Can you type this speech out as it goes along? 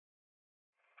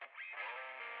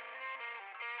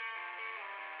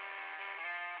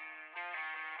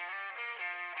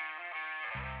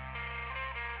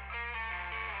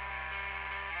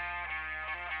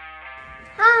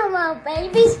Come on,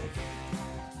 babies.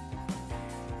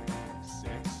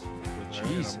 6.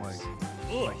 Jesus.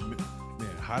 I'm like,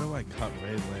 man, how do I cut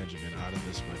Ray Langevin out of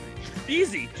this winning?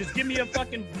 Easy. Just give me a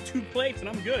fucking 2 plates and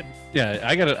I'm good. Yeah,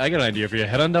 I got an idea for you.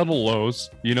 Head on down to Lowe's.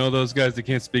 You know those guys that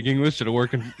can't speak English that are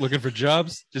looking for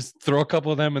jobs? Just throw a couple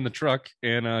of them in the truck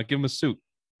and give them a suit.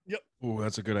 Yep. Ooh,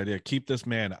 that's a good idea. Keep this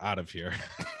man out of here.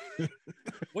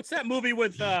 What's that movie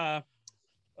with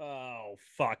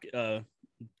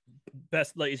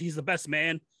best, like, he's the best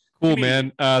man. Cool,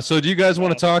 man. So do you guys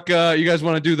want to talk? You guys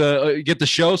want to do get the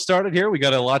show started here? We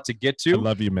got a lot to get to. I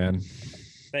love you, man.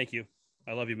 Thank you.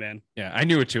 I love you, man. Yeah, I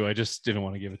knew it too. I just didn't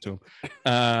want to give it to him.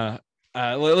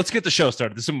 Let's get the show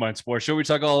started. This is Mind Sports Show. We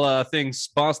talk all things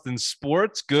Boston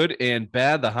sports, good and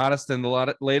bad, the hottest and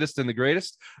the latest and the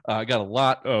greatest. I got a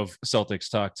lot of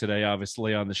Celtics talk today,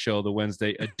 obviously, on the show, the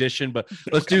Wednesday edition. But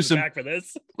let's do some back for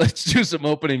this. Let's do some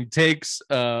opening takes.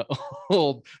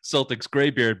 Old Celtics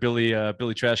graybeard Billy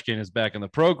Trashcan is back on the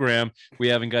program. We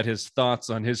haven't got his thoughts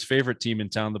on his favorite team in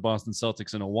town, the Boston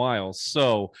Celtics, in a while.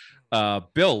 So,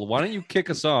 Bill, why don't you kick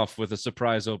us off with a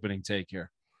surprise opening take here?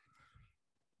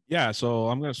 Yeah, so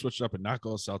I'm going to switch it up and not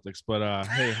go Celtics, but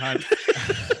hey, hi.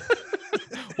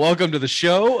 Welcome to the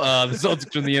show. The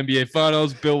Celtics are in the NBA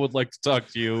Finals. Bill would like to talk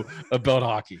to you about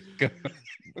hockey.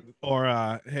 Or,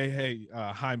 hey,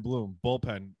 Hein Bloom,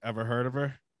 bullpen. Ever heard of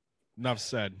her? Enough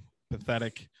said.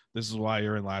 Pathetic. This is why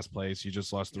you're in last place. You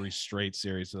just lost 3 straight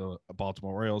series to the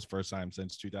Baltimore Orioles, first time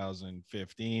since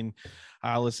 2015.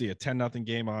 Let's see, a 10-0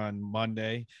 game on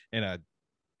Monday and a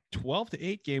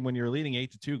 12-8 game when you're leading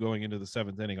 8-2 going into the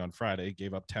 7th inning on Friday.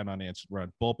 Gave up 10 unanswered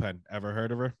run. Bullpen. Ever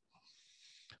heard of her?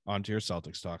 On to your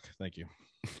Celtics talk. Thank you.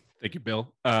 Thank you,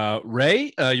 Bill.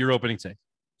 Ray, your opening take.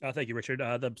 Thank you, Richard.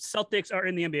 The Celtics are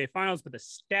in the NBA Finals, but the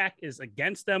stack is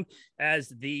against them as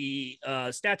the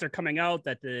stats are coming out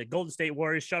that the Golden State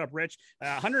Warriors, shut up, Rich,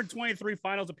 123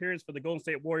 Finals appearance for the Golden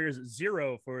State Warriors,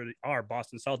 0 for our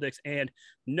Boston Celtics, and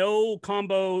no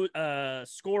combo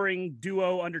scoring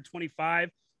duo under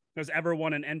 25 has ever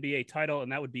won an NBA title,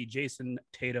 and that would be Jason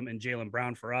Tatum and Jaylen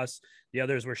Brown for us. The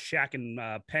others were Shaq and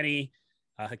Penny,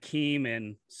 Hakeem,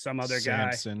 and some other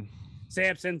guy.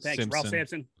 Samson. Thanks,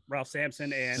 Ralph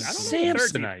Sampson, and I don't know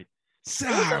Samsonite.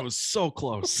 I was so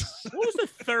close. What was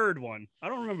the third one? I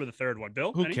don't remember the third one.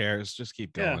 Bill, who cares? Just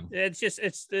keep going. Yeah,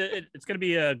 it's going to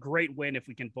be a great win if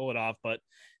we can pull it off, but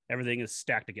everything is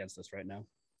stacked against us right now.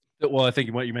 Well, I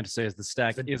think what you meant to say is the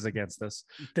stack is against us.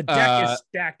 The deck is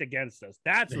stacked against us.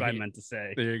 That's what I meant to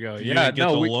say. There you go. You get the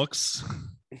looks.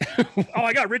 Oh,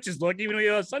 I got Rich's look. Even when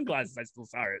he has sunglasses, I still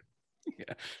saw it.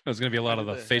 Yeah, there's going to be a lot of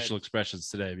the facial expressions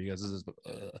today because this is.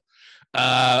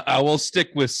 I will stick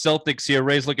with Celtics here.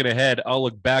 Ray's looking ahead. I'll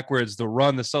look backwards. The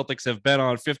run the Celtics have been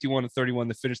on 51-31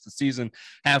 to finish the season.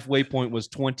 Halfway point was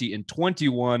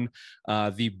 20-21.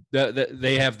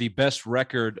 They have the best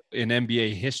record in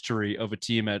NBA history of a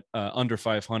team at under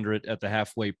 500 at the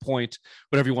halfway point.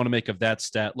 Whatever you want to make of that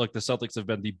stat. Look, the Celtics have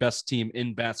been the best team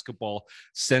in basketball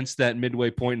since that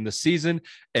midway point in the season,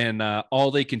 and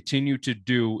all they continue to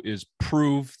do is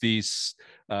prove these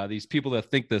people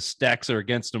that think the stacks are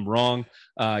against them wrong.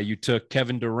 You took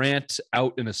Kevin Durant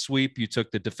out in a sweep. You took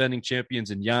the defending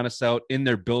champions and Giannis out in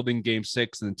their building game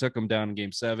 6 and then took them down in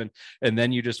game 7. And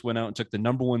then you just went out and took the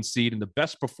number 1 seed and the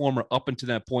best performer up until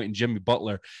that point in Jimmy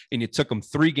Butler. And you took them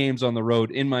 3 games on the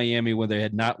road in Miami when they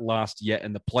had not lost yet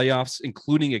in the playoffs,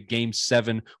 including a game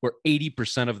 7 where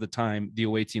 80% of the time the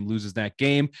away team loses that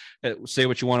game. Say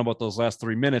what you want about those last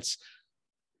 3 minutes.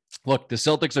 Look, the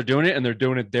Celtics are doing it, and they're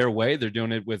doing it their way. They're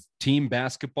doing it with team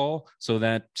basketball. So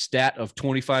that stat of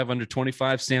 25 under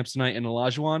 25, Samsonite and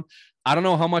Olajuwon, I don't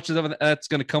know how much of that's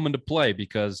going to come into play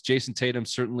because Jason Tatum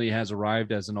certainly has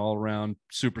arrived as an all-around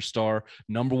superstar,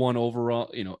 number 1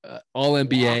 overall, all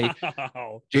NBA.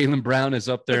 Wow. Jaylen Brown is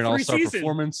up there in all-star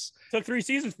performance. Took 3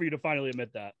 seasons for you to finally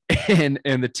admit that.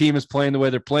 And the team is playing the way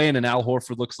they're playing, and Al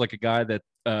Horford looks like a guy that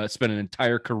spent an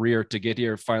entire career to get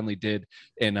here, finally did,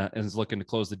 and is looking to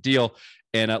close the deal.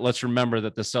 And let's remember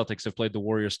that the Celtics have played the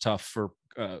Warriors tough for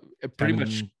pretty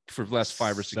much for the last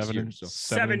 5 or 6 years. So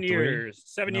 7 years,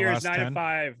 7 years,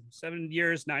 9-5, 7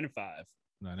 years, 9-5,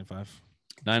 9-5.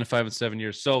 9-5 and 7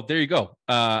 years. So there you go.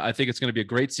 I think it's going to be a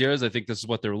great series. I think this is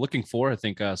what they were looking for. I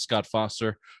think Scott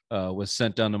Foster was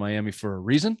sent down to Miami for a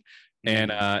reason. And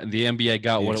the NBA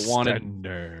got what it wanted.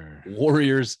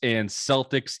 Warriors and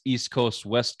Celtics, East Coast,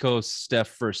 West Coast,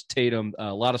 Steph versus Tatum.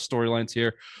 A lot of storylines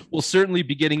here. We'll certainly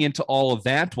be getting into all of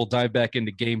that. We'll dive back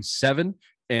into Game 7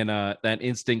 and that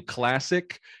instant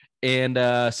classic. And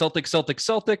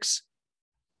Celtics.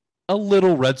 A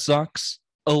little Red Sox.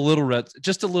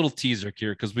 Just a little teaser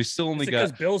here because we still only got.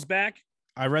 Because Bill's back.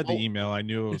 I read the email. I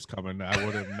knew it was coming. I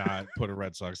would have not put a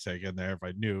Red Sox take in there if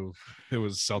I knew it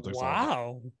was Celtics.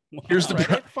 Wow. Here's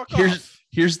the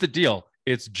here's the deal.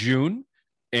 It's June,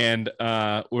 and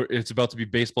it's about to be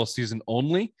baseball season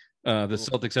only. The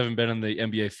Celtics haven't been in the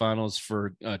NBA Finals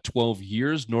for 12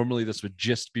 years. Normally, this would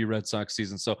just be Red Sox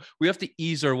season. So we have to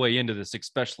ease our way into this,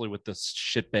 especially with this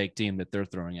shitbag team that they're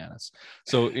throwing at us.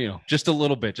 So, just a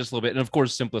little bit. And, of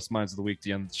course, Simplest Minds of the Week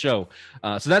to end the show.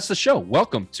 So that's the show.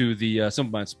 Welcome to the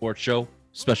Simple Minds Sports Show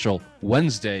special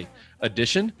Wednesday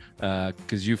edition,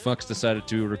 because you fucks decided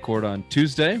to record on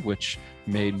Tuesday, which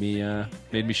made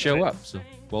me show up. So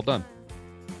well done.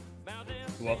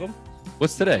 Welcome.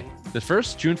 What's today? The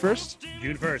 1st? June 1st?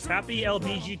 June 1st. Happy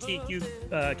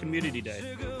LGBTQ Community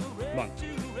Day month.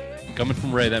 Coming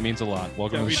from Ray, that means a lot.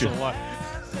 Welcome to the show. A lot.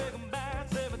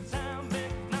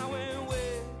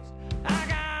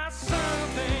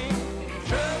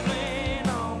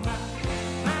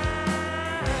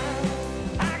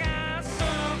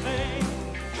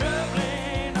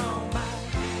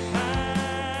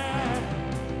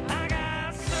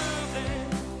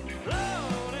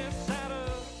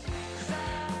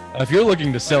 If you're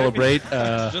looking to celebrate,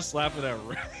 just laughing at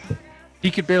Ray.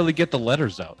 He could barely get the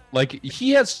letters out. Like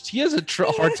he has a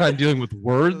hard time dealing with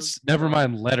words. Never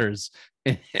mind letters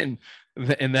in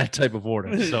that type of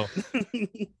order. So,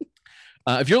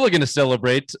 if you're looking to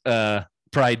celebrate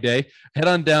Pride Day, head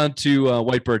on down to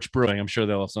White Birch Brewing. I'm sure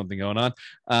they'll have something going on.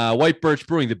 White Birch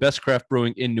Brewing, the best craft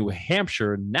brewing in New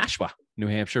Hampshire, Nashua, New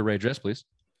Hampshire. Ray, address, please.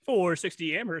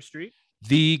 460 Amherst Street.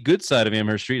 The good side of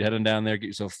Amherst Street. Head on down there, get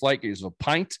yourself a flight, get yourself a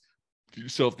pint, get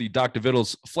yourself the Dr.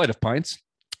 Vittles flight of pints.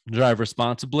 Drive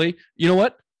responsibly. You know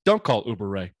what? Don't call Uber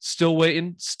Ray. Still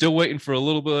waiting for a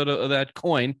little bit of that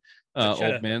coin,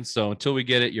 old man. So until we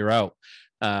get it, you're out.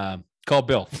 Call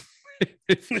Bill.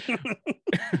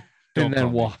 And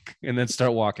then walk, and then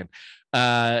start walking.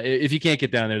 If you can't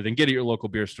get down there, then get at your local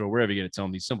beer store, wherever you get it. Tell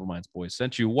them these Simple Minds boys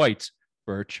sent you. White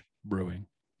Birch Brewing.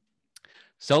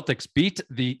 Celtics beat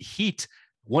the Heat.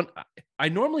 I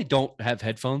normally don't have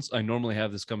headphones. I normally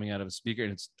have this coming out of a speaker,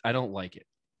 and I don't like it.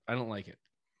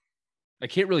 I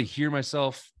can't really hear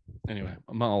myself. Anyway,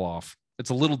 I'm all off.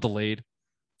 It's a little delayed.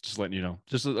 Just letting you know.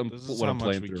 Just what I'm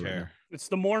playing through right now. It's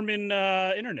the Mormon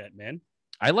internet, man.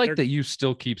 I like that you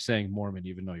still keep saying Mormon,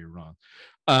 even though you're wrong.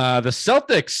 The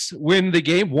Celtics win the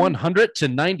game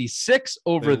 100-96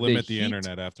 over the limit Heat. The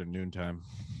internet after noontime.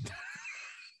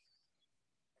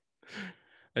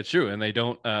 That's true, and they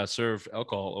don't serve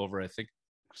alcohol over, I think,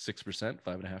 6%,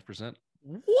 5.5%.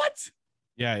 What?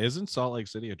 Yeah, isn't Salt Lake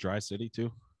City a dry city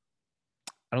too?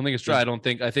 I don't think it's dry. I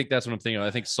think that's what I'm thinking of.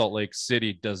 I think Salt Lake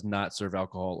City does not serve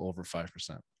alcohol over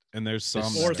 5%. And there's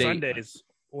some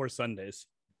or Sundays.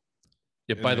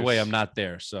 Yeah. By the way, I'm not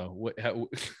there, so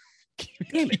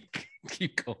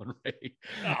keep going, Ray.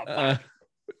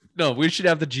 No, we should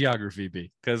have the geography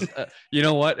be, because you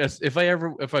know what? If I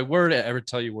were to ever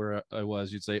tell you where I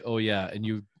was, you'd say, "Oh yeah," and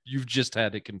you've just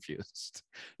had it confused.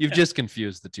 You've just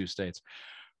confused the two states.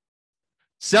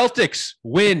 Celtics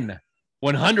win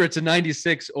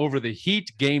 100-96 over the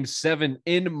Heat. Game 7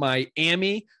 in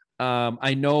Miami.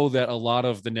 I know that a lot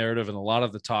of the narrative and a lot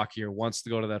of the talk here wants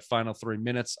to go to that final 3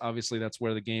 minutes. Obviously, that's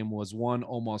where the game was won,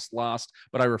 almost lost.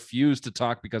 But I refuse to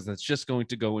talk because that's just going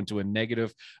to go into a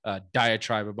negative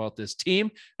diatribe about this team.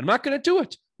 And I'm not going to do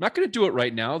it. I'm not going to do it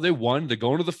right now. They won. They're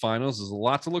going to the finals. There's a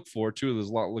lot to look forward to. There's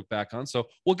a lot to look back on. So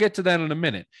we'll get to that in a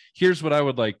minute. Here's what I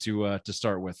would like to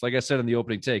start with. Like I said in the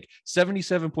opening take,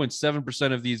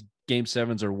 77.7% of these Game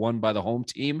 7s are won by the home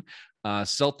team.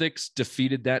 Celtics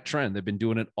defeated that trend. They've been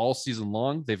doing it all season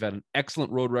long. They've had an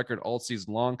excellent road record all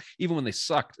season long. Even when they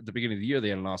sucked at the beginning of the year, they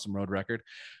had an awesome road record.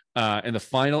 In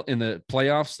the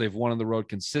playoffs, they've won on the road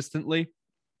consistently.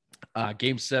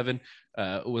 Game 7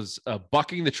 was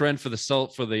bucking the trend for the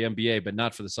NBA, but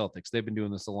not for the Celtics. They've been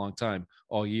doing this a long time,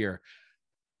 all year.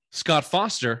 Scott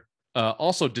Foster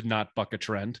also did not buck a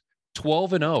trend.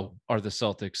 12-0 are the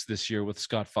Celtics this year with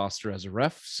Scott Foster as a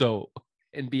ref. So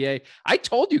NBA, I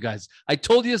told you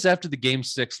this after the Game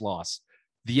 6 loss.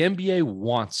 The NBA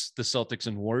wants the Celtics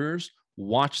and Warriors.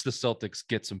 Watch the Celtics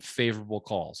get some favorable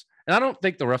calls. And I don't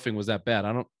think the reffing was that bad.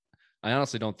 I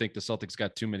honestly don't think the Celtics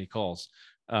got too many calls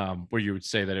where you would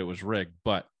say that it was rigged,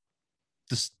 but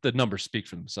the numbers speak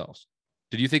for themselves.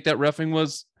 Did you think that reffing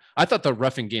was? I thought the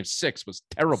reffing Game 6 was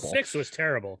terrible. 6 was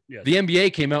terrible. Yes. The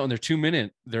NBA came out in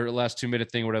their last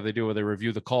 2-minute thing, whatever they do, where they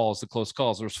review the calls, the close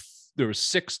calls. There was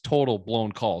 6 total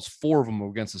blown calls. 4 of them were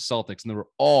against the Celtics, and they were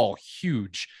all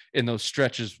huge in those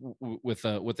stretches with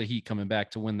the Heat coming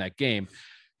back to win that game.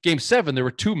 Game 7, there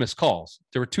were 2 missed calls.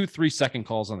 There were 2 3-second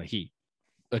calls on the Heat,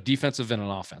 a defensive and an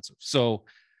offensive. So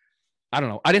I don't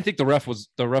know. I didn't think the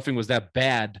roughing was that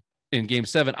bad in Game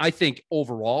 7. I think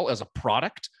overall, as a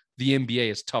product, the NBA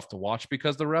is tough to watch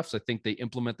because the refs. I think they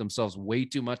implement themselves way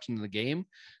too much into the game,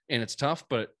 and it's tough.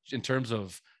 But in terms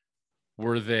of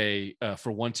were they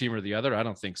for one team or the other, I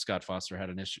don't think Scott Foster had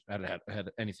an issue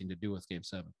had anything to do with Game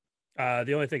 7.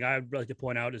 The only thing I'd like to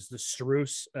point out is the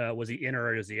Strus. Was he in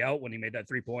or is he out when he made that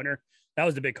 3-pointer? That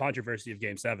was the big controversy of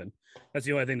Game 7. That's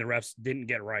the only thing the refs didn't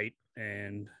get right.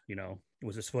 And,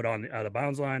 was his foot on the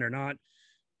bounds line or not?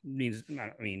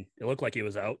 It looked like he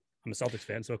was out. I'm a Celtics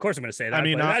fan, so of course I'm going to say that.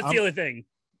 That's the only thing.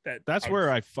 That's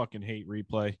where I fucking hate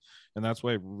replay. And that's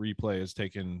why replay has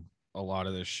taken a lot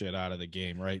of this shit out of the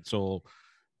game, right? So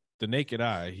the naked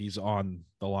eye, he's on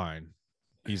the line.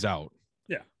 He's out.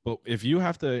 Yeah. But if you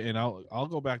have to, and I'll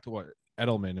go back to what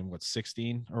Edelman in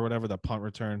 16 or whatever, the punt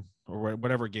return or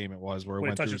whatever game it was where it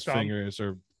went through his fingers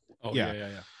or yeah.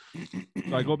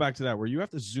 So I go back to that where you have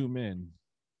to zoom in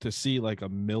to see like a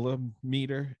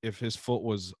millimeter if his foot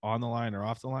was on the line or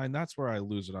off the line. That's where I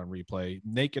lose it on replay.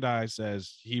 Naked eye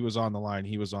says he was on the line,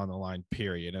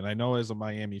 period. And I know as a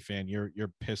Miami fan, you're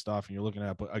pissed off and you're looking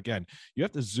at it, but again, you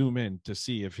have to zoom in to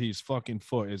see if his fucking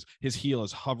his heel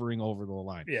is hovering over the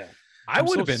line. Yeah. I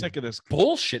would have been sick of this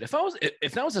bullshit. If that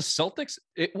was a Celtics,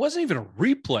 it wasn't even a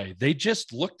replay. They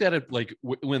just looked at it like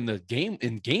when the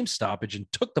game stoppage and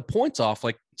took the points off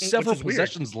like several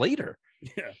possessions later.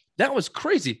 Yeah, that was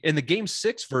crazy. And the Game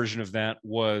 6 version of that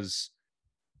was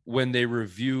when they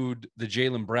reviewed the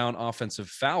Jaylen Brown offensive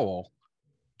foul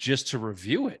just to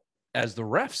review it as the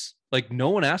refs. Like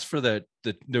no one asked for that.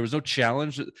 There was no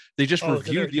challenge. They just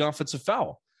reviewed the offensive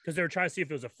foul. Because they were trying to see if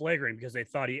it was a flagrant because they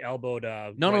thought he elbowed.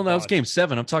 No, that was Game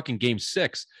 7. I'm talking Game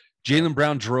 6. Jaylen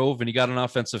Brown drove and he got an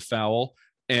offensive foul,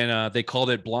 and they called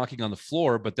it blocking on the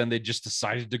floor. But then they just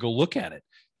decided to go look at it.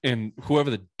 And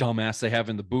whoever the dumbass they have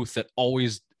in the booth that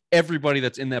everybody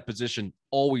that's in that position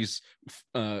always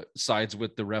sides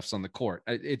with the refs on the court.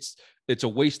 It's a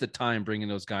waste of time bringing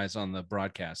those guys on the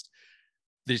broadcast.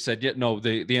 They said, yeah, no,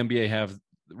 the NBA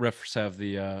refs have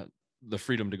the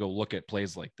freedom to go look at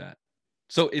plays like that.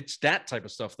 So it's that type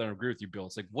of stuff that I agree with you, Bill.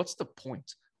 It's like, what's the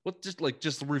point?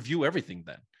 Just review everything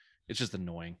then. It's just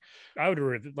annoying. I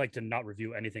would like to not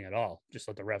review anything at all. Just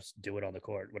let the refs do it on the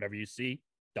court. Whatever you see,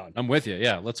 done. I'm with you.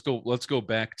 Yeah, let's go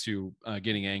back to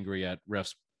getting angry at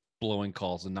refs blowing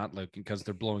calls and not looking because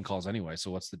they're blowing calls anyway.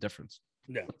 So what's the difference?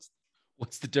 Yeah.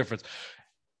 What's the difference?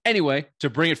 Anyway, to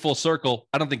bring it full circle,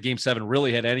 I don't think Game 7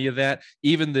 really had any of that.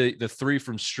 Even the three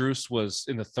from Strus was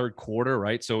in the third quarter,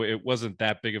 right? So it wasn't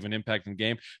that big of an impact in the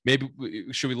game. Maybe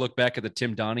should we look back at the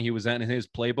Tim Donahue was in his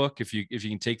playbook? If you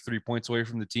can take 3 points away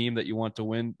from the team that you want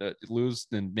to lose,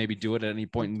 then maybe do it at any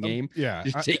point in the game. Yeah,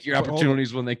 just take your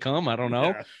opportunities when they come. I don't know.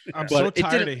 Yeah. I'm so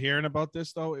tired of hearing about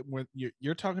this though. When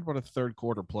you're talking about a third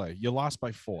quarter play, you lost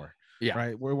by 4. Yeah,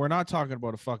 right. We're not talking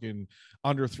about a fucking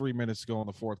under 3 minutes to go in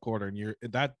the fourth quarter,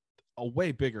 and that a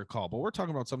way bigger call. But we're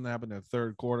talking about something that happened in the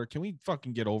third quarter. Can we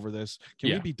fucking get over this? Can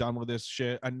we be done with this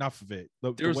shit? Enough of it.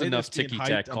 There was enough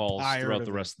ticky-tack calls throughout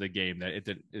the rest of the game that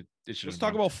it should. Let's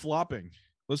talk about flopping.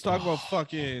 Let's talk about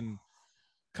fucking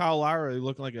Kyle Lowry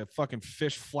looking like a fucking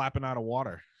fish flapping out of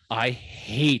water. I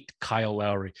hate Kyle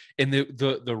Lowry, and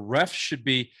the ref should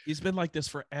be. He's been like this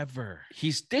forever.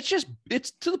 It's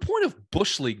to the point of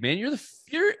Bush League, man.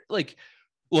 You're like,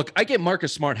 look, I get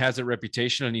Marcus Smart has that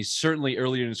reputation, and he's certainly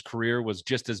earlier in his career was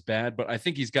just as bad, but I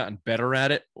think he's gotten better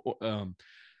at it.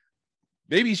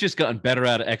 Maybe he's just gotten better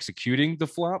at executing the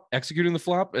flop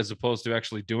as opposed to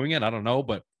actually doing it. I don't know,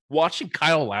 but watching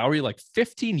Kyle Lowry, like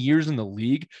 15 years in the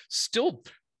league, still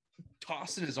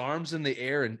tossing his arms in the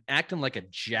air and acting like a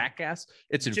jackass.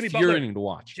 It's infuriating to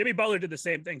watch. Jimmy Butler did the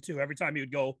same thing too. Every time he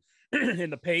would go in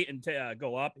the paint and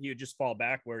go up, he would just fall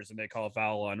backwards and they call a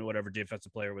foul on whatever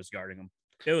defensive player was guarding him.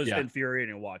 It was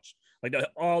infuriating to watch. Like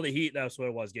all the heat, that's what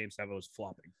it was. Game 7 was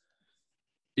flopping.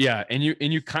 Yeah, and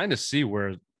you kind of see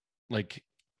where, like,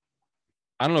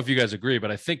 I don't know if you guys agree,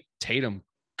 but I think Tatum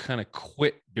kind of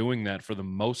quit doing that for the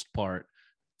most part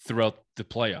throughout the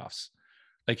playoffs.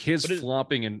 Like his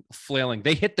flopping and flailing,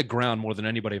 they hit the ground more than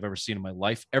anybody I've ever seen in my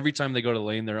life. Every time they go to the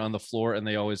lane, they're on the floor and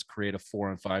they always create a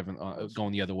 4-on-5 and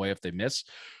going the other way if they miss.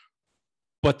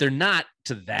 But they're not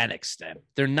to that extent.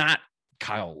 They're not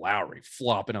Kyle Lowry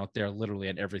flopping out there literally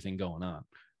at everything going on.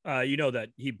 You know that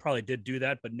he probably did do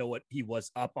that, but know what he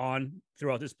was up on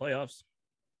throughout this playoffs?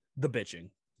 The bitching.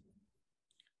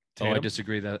 Tatum? Oh, I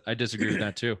disagree with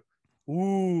that too.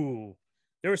 Ooh.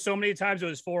 There were so many times it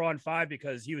was 4-on-5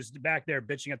 because he was back there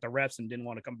bitching at the refs and didn't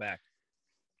want to come back.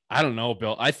 I don't know,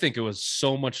 Bill. I think it was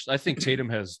so much. I think Tatum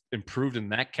has improved in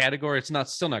that category. It's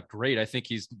still not great. I think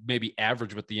he's maybe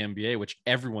average with the NBA, which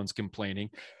everyone's complaining.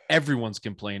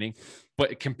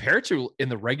 But compared to in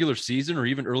the regular season or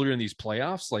even earlier in these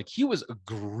playoffs, like he was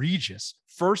egregious.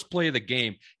 First play of the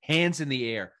game, hands in the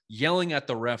air, yelling at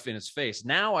the ref in his face.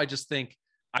 Now I just think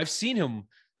I've seen him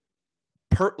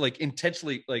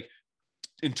intentionally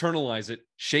internalize it,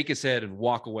 shake his head, and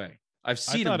walk away. I've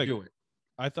seen him do it.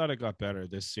 I thought it got better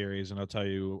this series, and I'll tell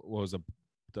you what was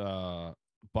the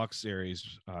Bucks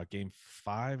series, game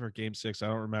 5 or game 6. I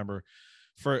don't remember.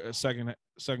 For a second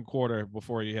quarter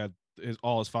before he had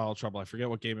all his foul trouble. I forget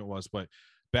what game it was, but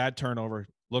bad turnover.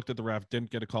 Looked at the ref, didn't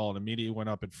get a call, and immediately went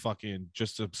up and fucking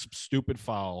just a stupid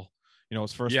foul.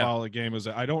 His first foul of the game was,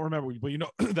 I don't remember, but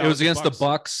it was against the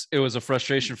Bucks. It was a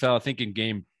frustration foul, I think, in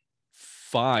game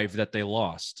 5 that they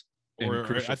lost.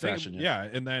 I think,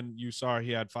 and then you saw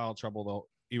he had foul trouble though.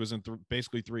 He was in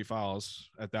basically 3 fouls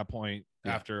at that point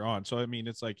after on. So I mean,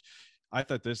 it's like I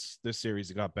thought this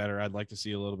series got better. I'd like to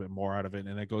see a little bit more out of it,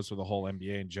 and it goes for the whole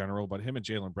NBA in general. But him and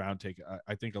Jaylen Brown take,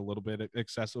 I think, a little bit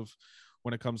excessive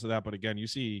when it comes to that. But again, you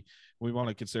see, we want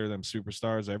to consider them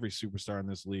superstars. Every superstar in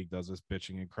this league does this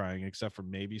bitching and crying, except for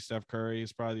maybe Steph Curry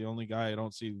is probably the only guy I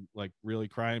don't see like really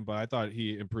crying. But I thought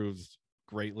he improved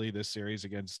greatly this series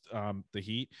against the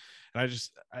Heat, and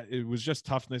it was just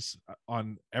toughness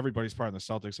on everybody's part in the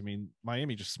Celtics. I mean,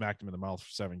 Miami just smacked him in the mouth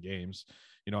for 7 games.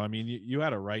 I mean, you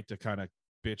had a right to kind of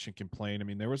bitch and complain. I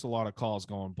mean, there was a lot of calls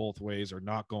going both ways, or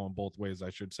not going both ways,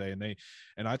 I should say.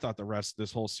 And I thought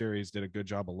this whole series did a good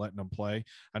job of letting them play.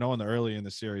 I know early in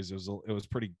the series, it was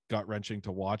pretty gut wrenching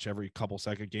to watch every couple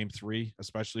seconds. Game 3,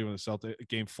 especially when the Celtics,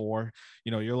 game 4,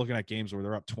 you're looking at games where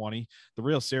they're up 20. The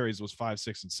real series was 5,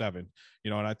 6, and 7,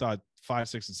 and I thought 5,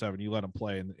 6, and 7, you let them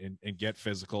play and get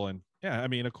physical. And yeah, I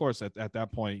mean, of course, at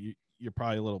that point, you're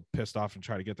probably a little pissed off and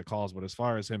try to get the calls. But as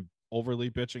far as him overly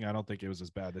bitching, I don't think it was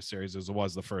as bad this series as it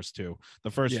was the first 2.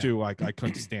 The first 2, I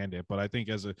couldn't stand it. But I think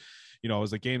as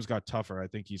the games got tougher, I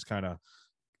think he's kind of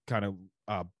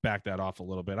back that off a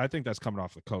little bit. I think that's coming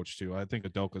off the coach too. I think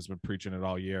Udoka's been preaching it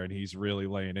all year, and he's really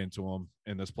laying into him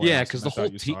in this play. Yeah, because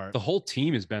the whole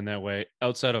team has been that way.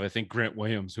 Outside of, I think, Grant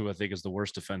Williams, who I think is the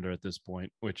worst defender at this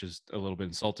point, which is a little bit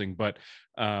insulting. But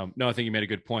no, I think you made a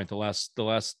good point. The last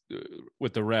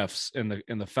with the refs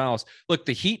and the fouls. Look,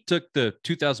 the Heat took the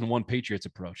 2001 Patriots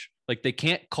approach. Like, they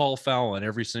can't call foul on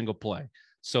every single play.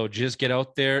 So just get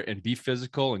out there and be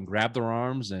physical and grab their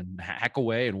arms and hack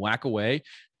away and whack away.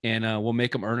 And we'll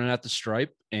make them earn it at the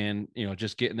stripe and,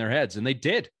 just get in their heads. And they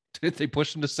did. They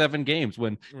pushed them to 7 games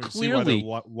when clearly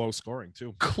low scoring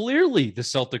too. Clearly the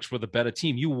Celtics were the better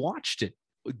team. You watched it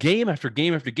game after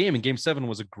game after game. And game 7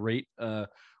 was a great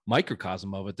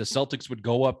microcosm of it. The Celtics would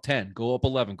go up 10, go up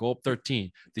 11, go up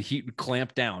 13. The Heat would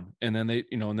clamp down, and then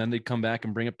they'd come back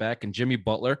and bring it back. And Jimmy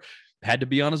Butler had to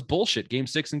be on his bullshit game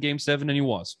 6 and game 7. And he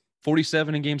was.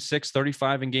 47 in game 6,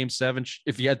 35 in game 7.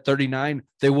 If he had 39,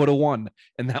 they would have won.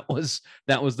 And that was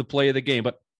the play of the game.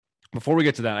 But before we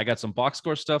get to that, I got some box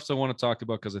score stuff I want to talk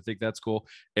about because I think that's cool.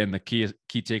 And the key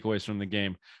takeaways from the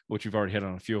game, which we've already hit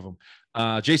on a few of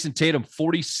them. Jason Tatum,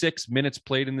 46 minutes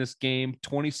played in this game,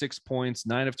 26 points,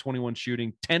 9 of 21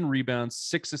 shooting, 10 rebounds,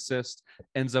 6 assists,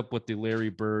 ends up with the Larry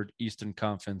Bird Eastern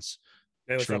Conference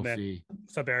trophy.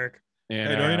 What's up, Eric? And,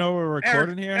 hey, don't you know we're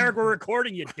recording here? Eric, we're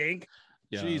recording, you dink.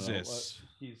 Yeah, Jesus.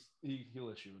 He'll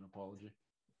issue an apology.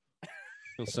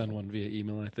 He'll send one via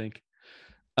email, I think.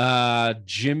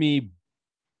 Jimmy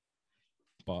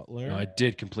Butler. No, I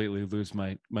did completely lose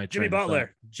my Jimmy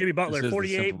Butler. Jimmy Butler,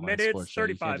 48 minutes,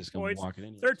 35 points,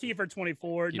 13 for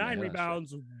 24, 9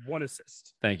 rebounds, 1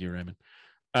 assist. Thank you, Raymond.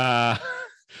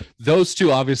 Those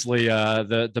two, obviously,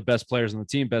 the best players on the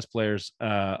team, best players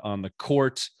on the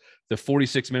court. The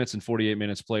 46 minutes and 48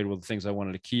 minutes played were the things I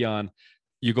wanted to key on.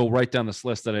 You go right down this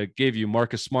list that I gave you.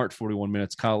 Marcus Smart, 41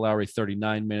 minutes. Kyle Lowry,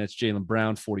 39 minutes. Jaylen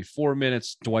Brown, 44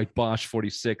 minutes. Dwight Bosch,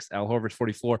 46. Al Horford,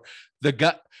 44.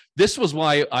 This was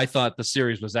why I thought the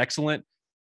series was excellent.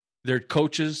 Their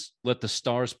coaches let the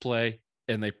stars play,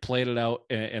 and they played it out,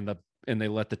 and they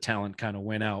let the talent kind of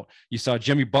win out. You saw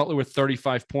Jimmy Butler with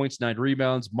 35 points, 9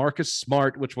 rebounds. Marcus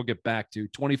Smart, which we'll get back to,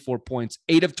 24 points,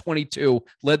 8 of 22,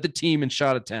 led the team in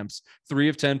shot attempts, 3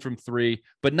 of 10 from 3,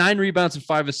 but 9 rebounds and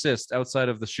 5 assists outside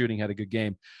of the shooting, had a good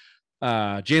game.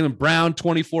 Jaylen Brown,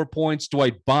 24 points,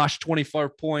 Dwight Bosch, 24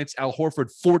 points, Al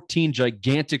Horford, 14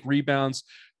 gigantic rebounds.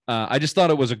 I just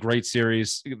thought it was a great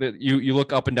series. You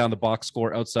look up and down the box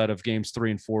score outside of games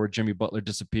 3 and 4, Jimmy Butler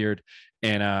disappeared,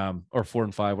 and or 4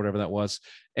 and 5, whatever that was.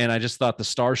 And I just thought the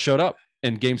stars showed up.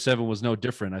 And Game 7 was no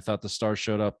different. I thought the Stars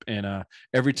showed up, and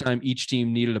every time each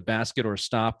team needed a basket or a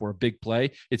stop or a big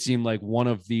play, it seemed like one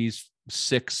of these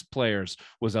 6 players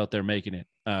was out there making it.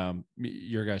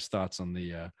 Your guys' thoughts on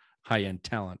the high-end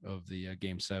talent of the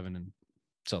Game 7 and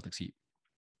Celtics Heat?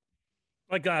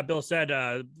 Like Bill said,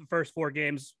 the first 4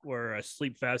 games were a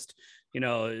sleep fest.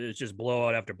 It's just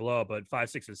blowout after blowout, but 5,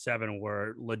 6, and 7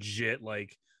 were legit,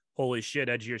 like, holy shit,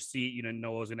 edge of your seat. You didn't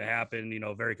know what was going to happen.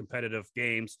 Very competitive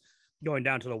games. Going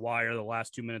down to the wire, the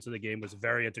last 2 minutes of the game was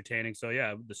very entertaining. So,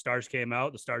 yeah, the Stars came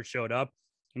out, the Stars showed up,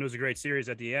 and it was a great series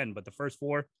at the end. But the first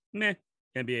 4, NBA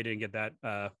didn't get that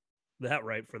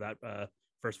right for that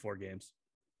first 4 games.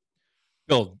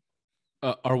 Bill,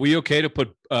 are we okay to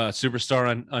put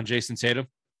superstar on Jason Tatum?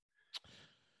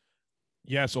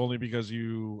 Yes, only because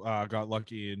you got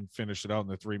lucky and finished it out in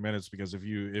the 3 minutes. Because if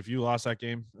you lost that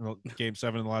game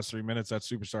 7 in the last 3 minutes, that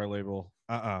superstar label,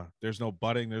 there's no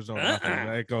budding, there's no nothing.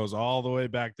 It goes all the way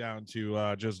back down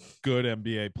to just good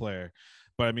NBA player.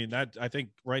 But I mean, that, I think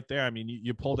right there, I mean,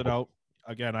 you pulled it out.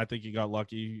 Again, I think you got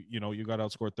lucky. You got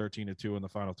outscored 13-2 in the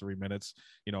final 3 minutes.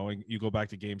 And you go back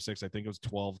to Game 6. I think it was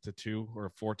 12-2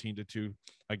 or 14-2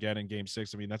 again in Game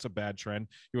 6. I mean, that's a bad trend.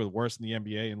 You were the worst in the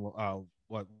NBA in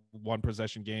one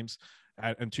possession games.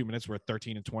 In 2 minutes, we're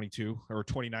 13-22 or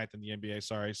 29th in the NBA.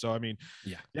 Sorry. So I mean,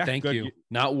 yeah. Thank you.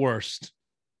 Not worst.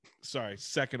 Sorry,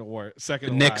 second. The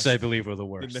Knicks, I believe, were the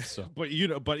worst. So. But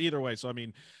either way. So I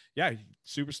mean, yeah,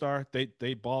 superstar.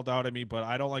 They balled out. I mean, but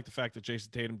I don't like the fact that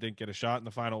Jason Tatum didn't get a shot in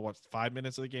the final 5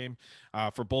 minutes of the game.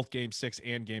 For both Game 6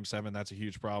 and Game 7, that's a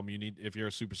huge problem. If you're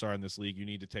a superstar in this league, you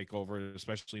need to take over,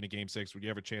 especially in a Game 6 when you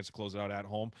have a chance to close it out at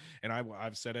home. And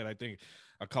I've said it. I think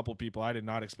a couple people, I did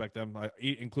not expect them,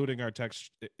 including our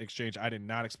text exchange. I did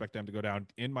not expect them to go down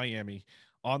in Miami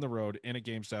on the road in a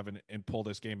Game 7 and pull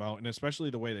this game out. And especially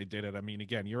the way they did it. I mean,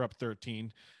 again, you're up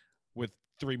 13 with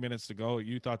 3 minutes to go.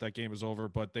 You thought that game was over,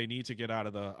 but they need to get out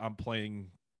of I'm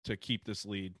playing to keep this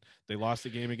lead. They lost the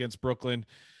game against Brooklyn.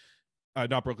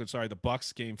 Not Brooklyn, sorry, the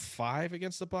Bucks, Game 5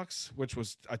 against the Bucks, which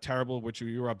was a terrible, which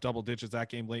you were up double digits that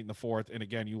game late in the 4th. And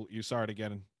again, you saw it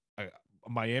again.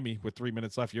 Miami with 3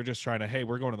 minutes left. You're just trying to, hey,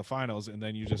 we're going to the finals, and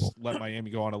then you just let Miami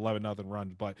go on 11-0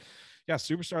 run. But yeah,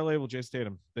 superstar label, Jason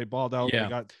Tatum. They balled out. Yeah. They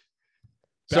got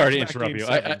Sorry to interrupt you.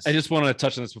 I just want to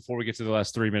touch on this before we get to the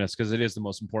last 3 minutes, because it is the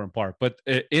most important part. But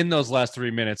in those last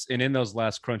 3 minutes and in those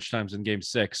last crunch times in Game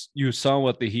 6, you saw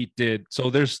what the Heat did. So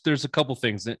there's a couple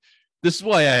things that. This is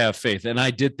why I have faith, and I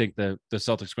did think that the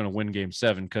Celtics are going to win Game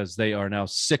 7 because they are now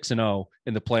 6-0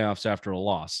 in the playoffs after a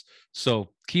loss. So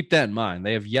keep that in mind.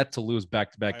 They have yet to lose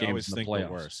back-to-back games in the playoffs.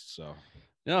 The worst, so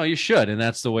no, you should, and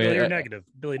that's the way. Billy, you're negative.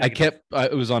 Billy, negative.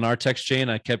 It was on our text chain.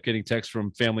 I kept getting texts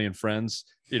from family and friends.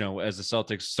 As the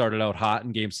Celtics started out hot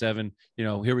in Game 7.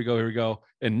 Here we go,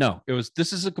 and no, it was.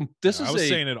 This is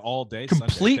saying it all day.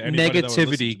 Complete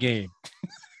negativity game.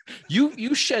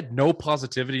 You shed no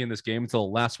positivity in this game until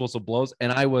the last whistle blows,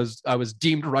 and I was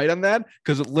deemed right on that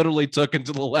because it literally took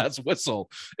until the last whistle,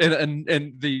 and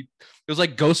it was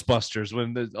like Ghostbusters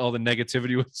when all the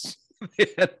negativity was.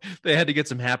 They had to get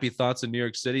some happy thoughts in New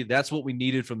York City. That's what we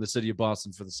needed from the city of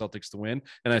Boston for the Celtics to win,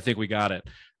 and I think we got it.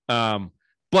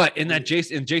 But in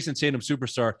Jason Tatum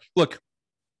superstar, look,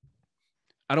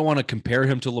 I don't want to compare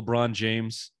him to LeBron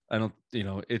James. I don't,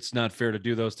 it's not fair to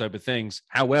do those type of things.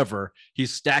 However,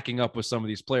 he's stacking up with some of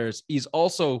these players. He's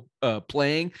also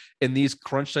playing in these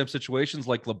crunch time situations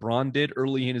like LeBron did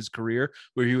early in his career,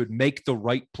 where he would make the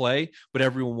right play, but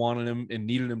everyone wanted him and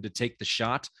needed him to take the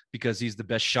shot because he's the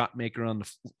best shot maker on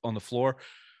the floor.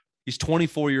 He's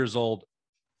 24 years old.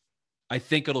 I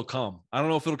think it'll come. I don't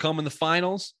know if it'll come in the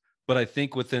finals, but I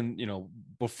think within,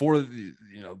 before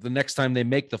the next time they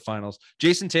make the finals,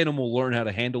 Jason Tatum will learn how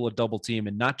to handle a double team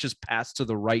and not just pass to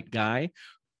the right guy,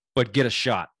 but get a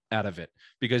shot out of it,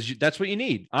 because that's what you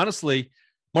need. Honestly,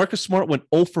 Marcus Smart went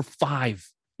 0 for 5.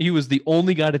 He was the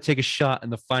only guy to take a shot in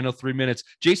the final 3 minutes.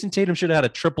 Jason Tatum should have had a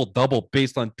triple-double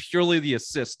based on purely the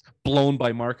assist blown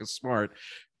by Marcus Smart.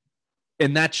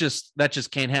 And that just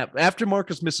can't happen. After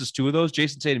Marcus misses 2 of those,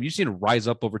 Jason Tatum, you've seen him rise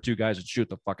up over 2 guys and shoot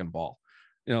the fucking ball.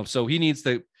 So he needs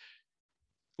to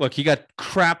look. He got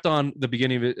crapped on the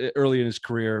beginning of it early in his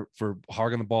career for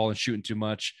hogging the ball and shooting too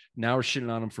much. Now we're shitting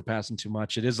on him for passing too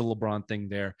much. It is a LeBron thing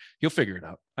there. He'll figure it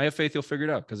out. I have faith he'll figure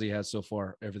it out because he has so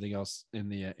far. Everything else in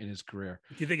his career.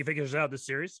 Do you think he figures it out this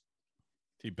series?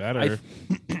 He better.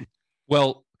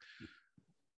 Well,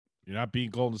 you're not beating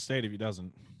Golden State if he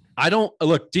doesn't. I don't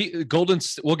look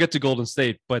we'll get to Golden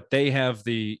State, but they have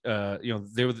they were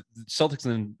the Celtics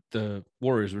and the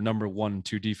Warriors were number 1 and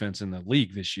 2 defense in the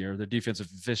league this year. Their defensive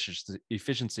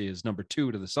efficiency is number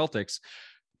 2 to the Celtics.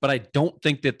 but I don't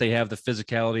think that they have the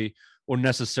physicality or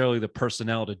necessarily the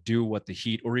personnel to do what the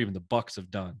Heat or even the Bucks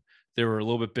have done. They were a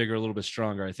little bit bigger, a little bit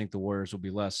stronger. I think the Warriors will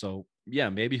be less. So yeah,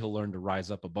 maybe he'll learn to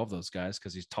rise up above those guys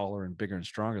because he's taller and bigger and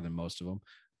stronger than most of them.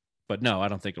 But no, I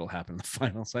don't think it'll happen in the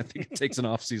finals. I think it takes an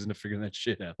offseason to figure that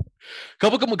shit out.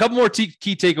 Couple more key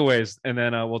takeaways, and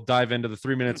then we'll dive into the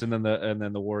 3 minutes, and then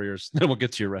the Warriors. Then we'll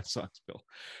get to your Red Sox, Bill.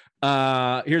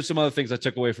 Here's some other things I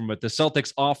took away from it. The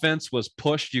Celtics offense was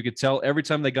pushed. You could tell every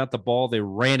time they got the ball, they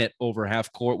ran it over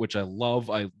half court, which I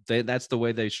love. That's the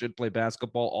way they should play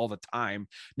basketball all the time.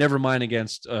 Never mind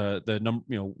against one of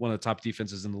the top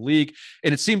defenses in the league.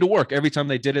 And it seemed to work. Every time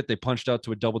they did it, they punched out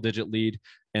to a double-digit lead,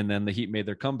 and then the Heat made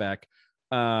their comeback.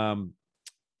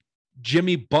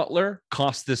 Jimmy Butler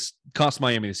cost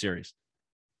Miami the series.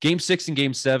 Game 6 and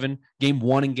Game 7, Game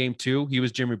 1 and Game 2, he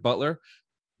was Jimmy Butler.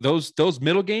 Those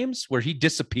middle games where he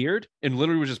disappeared and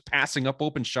literally was just passing up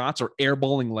open shots or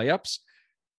airballing layups.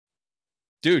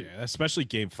 Dude, yeah, especially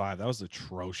Game 5. That was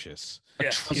atrocious. Yeah,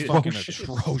 fucking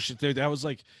atrocious. Dude, that was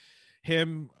like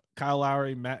him, Kyle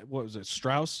Lowry, Matt, what was it?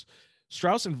 Strauss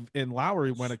and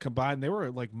Lowry, when it combined, they were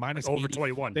like minus over 80.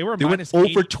 21. They were they minus went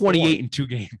over 84. 28 in 2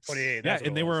 games. 28. Yeah,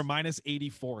 and they were a minus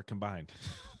 84 combined.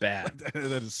 Bad.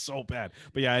 That is so bad.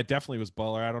 But yeah, it definitely was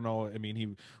Butler. I don't know. I mean,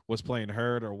 he was playing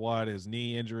hurt or what, his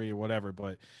knee injury or whatever.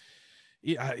 But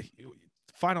yeah,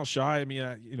 final shot. I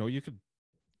mean, you could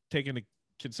take into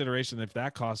consideration if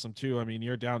that costs them too. I mean,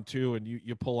 you're down 2 and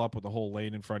you pull up with the whole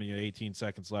lane in front of you, 18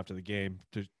 seconds left of the game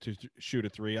to shoot a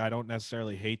 3. I don't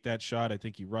necessarily hate that shot. I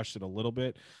think he rushed it a little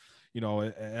bit.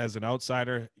 As an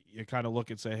outsider, you kind of look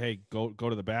and say, hey, go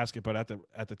to the basket. But at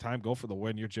the time, go for the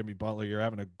win. You're Jimmy Butler. You're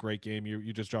having a great game.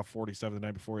 You just dropped 47 the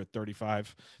night before. You're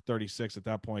 35, 36 at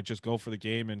that point. Just go for the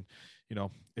game. And,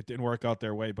 it didn't work out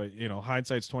their way. But,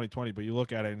 hindsight's 20/20. But you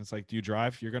look at it and it's like, do you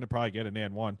drive? You're going to probably get an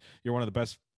and one. You're one of the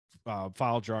best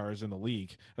foul drawers in the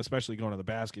league, especially going to the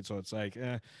basket. So it's like,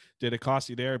 did it cost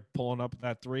you there pulling up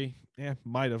that 3? Yeah,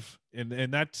 might have.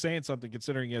 And that's saying something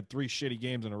considering you had 3 shitty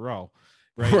games in a row.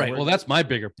 Right. Well, that's my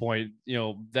bigger point.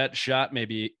 That shot,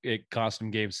 maybe it cost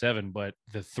him Game 7, but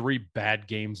the 3 bad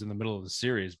games in the middle of the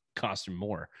series cost him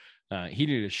more. He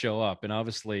needed to show up. And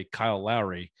obviously Kyle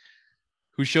Lowry,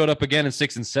 who showed up again in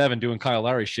 6 and 7 doing Kyle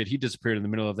Lowry shit, he disappeared in the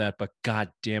middle of that. But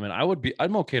God damn it,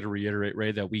 I'm okay to reiterate,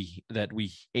 Ray, that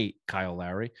we hate Kyle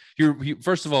Lowry.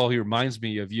 First of all, he reminds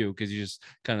me of you because he just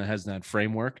kind of has that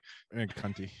framework. And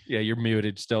cunty. Yeah, you're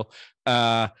muted still.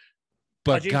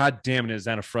 But God damn it, is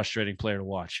that a frustrating player to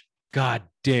watch? God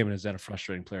damn it, is that a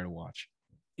frustrating player to watch?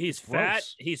 He's fat.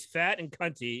 He's fat and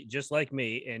cunty, just like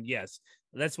me. And yes,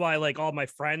 that's why like all my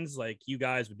friends, like you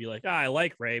guys would be like, I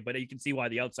like Ray, but you can see why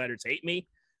the outsiders hate me.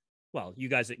 Well, you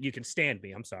guys, you can stand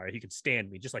me. I'm sorry. You can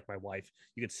stand me just like my wife.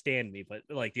 You can stand me. But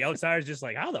like the outsiders just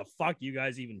like, how the fuck you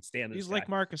guys even stand this He's guy? like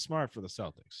Marcus Smart for the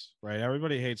Celtics, right?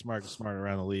 Everybody hates Marcus Smart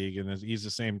around the league, and he's the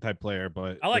same type player.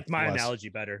 But I like my analogy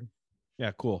better.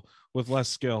 Yeah, cool. With less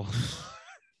skill.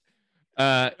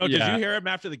 Did you hear him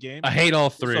after the game? I hate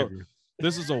all 3 of you.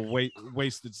 This is a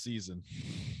wasted season.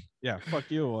 Yeah,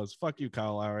 fuck you. It was. Fuck you,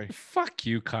 Kyle Lowry. Fuck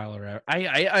you, Kyle Lowry.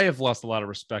 I have lost a lot of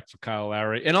respect for Kyle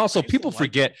Lowry. And also, people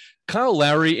forget Kyle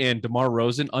Lowry and DeMar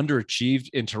DeRozan underachieved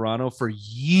in Toronto for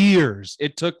years.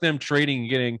 It took them trading and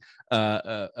getting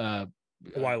Kawhi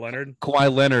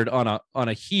Leonard on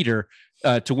a heater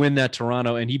to win that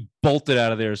Toronto, and he bolted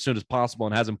out of there as soon as possible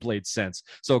and hasn't played since.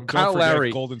 So Kyle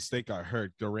Lowry, Golden State got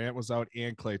hurt. Durant was out,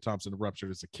 and Klay Thompson ruptured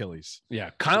his Achilles.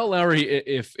 Yeah, Kyle Lowry,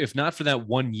 if not for that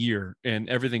 1 year and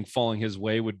everything falling his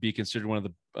way, would be considered one of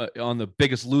the on the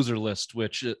biggest loser list,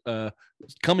 which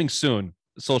coming soon.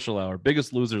 Social Hour,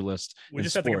 biggest loser list. We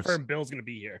just have to confirm Bill's going to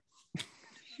be here.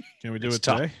 Can we do it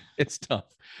today? It's tough.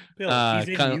 Bill, he's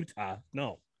in Utah.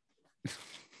 No.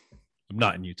 I'm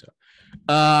not in Utah.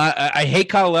 I hate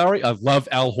Kyle Lowry. I love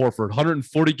Al Horford.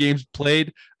 140 games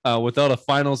played without a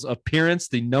finals appearance.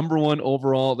 The number 1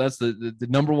 overall. That's the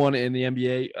number 1 in the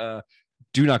NBA.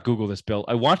 Do not Google this, Bill.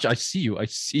 I see you. I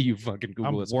see you fucking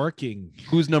Google this. I'm working.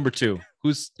 Who's number 2?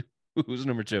 Who's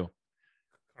number 2?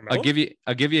 Carmelo?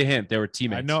 I'll give you a hint. They were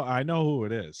teammates. I know who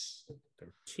it is. They're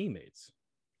teammates.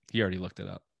 He already looked it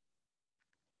up.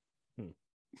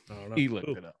 I don't know. He looked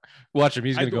it up. Watch him.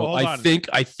 He's gonna go. I think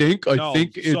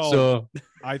it's.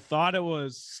 I thought it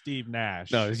was Steve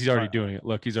Nash. No, he's already doing it.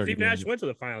 Look, he's already. Steve Nash went to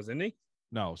the finals, didn't he?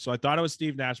 No, so I thought it was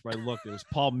Steve Nash, but I looked. It was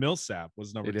Paul Millsap.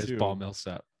 Was number 2. It is Paul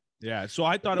Millsap. Yeah, so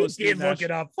I thought it was Steve Nash. Look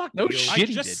it up. Fuck no you. shit.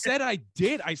 I just said I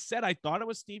did. I said I thought it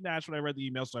was Steve Nash when I read the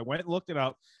email, so I went and looked it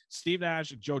up. Steve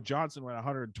Nash and Joe Johnson went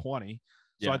 120.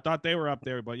 So I thought they were up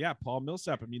there, but yeah, Paul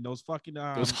Millsap. I mean, those fucking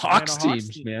those Hawks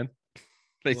teams, man.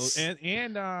 And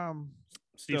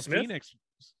Steve Smith? Phoenix.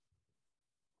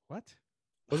 What?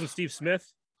 Wasn't Steve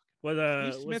Smith?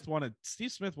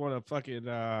 Steve Smith won a fucking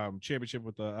championship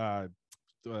with the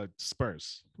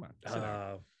Spurs. Come on. Sit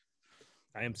down.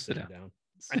 I am sitting down.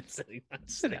 I'm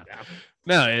sitting down.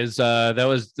 No, that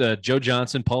was Joe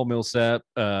Johnson, Paul Millsap,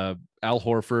 Al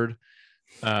Horford.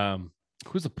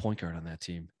 Who's the point guard on that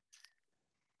team?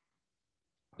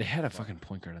 They had a fucking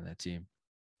point guard on that team.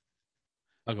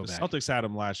 I'll go back. Celtics had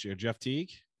him last year. Jeff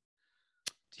Teague.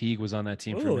 Teague was on that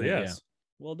team for a minute. Yes. Yeah.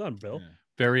 Well done, Bill. Yeah.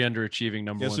 Very underachieving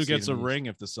number Guess one. who gets a seed in the ring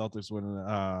if the Celtics win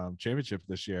a championship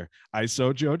this year?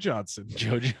 ISO Joe Johnson.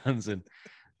 Joe Johnson.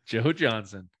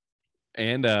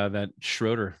 And that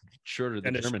Schroeder,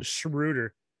 the German.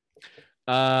 Schroeder.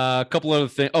 A couple other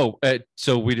things.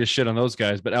 So we just shit on those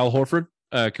guys, but Al Horford.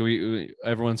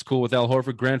 Everyone's cool with Al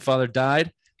Horford. Grandfather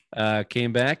died,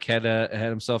 came back, had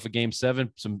himself a game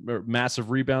 7, some massive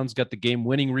rebounds, got the game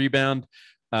winning rebound.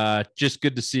 Just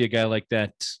good to see a guy like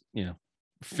that,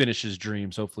 finish his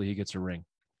dreams. Hopefully he gets a ring.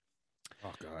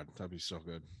 Oh God, that'd be so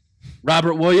good.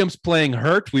 Robert Williams playing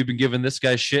hurt. We've been giving this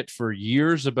guy shit for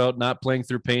years about not playing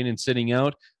through pain and sitting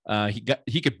out.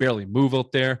 He could barely move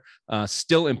out there.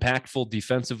 Still impactful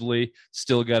defensively.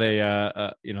 Still got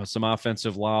some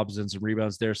offensive lobs and some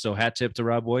rebounds there. So hat tip to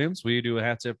Rob Williams. Will you do a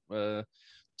hat tip to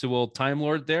old Time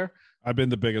Lord there? I've been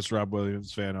the biggest Rob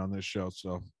Williams fan on this show,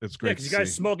 so it's great. Yeah, because you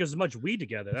guys smoke as much weed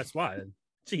together. That's why.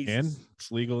 Jesus. And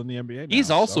it's legal in the NBA now.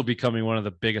 He's also becoming one of the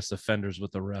biggest offenders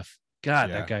with the ref. God,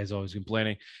 Yeah. That guy's always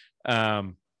complaining.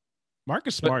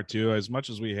 Marcus Smart too. As much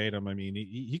as we hate him, I mean,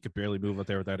 he could barely move out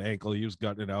there with that ankle. He was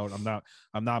gutting it out.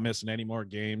 I'm not missing any more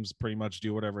games. Pretty much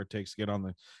do whatever it takes to get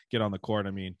on the court.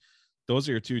 I mean, those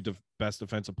are your two best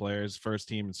defensive players, first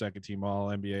team and second team All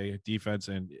NBA defense,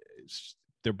 and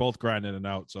they're both grinding it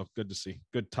out. So good to see.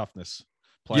 Good toughness.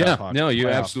 You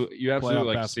absolutely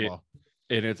like to see it.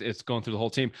 And it's going through the whole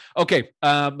team. Okay,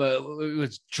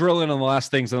 let's drill in on the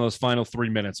last things in those final 3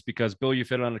 minutes, because Bill, you've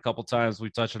hit on it a couple times. We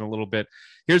touched on it a little bit.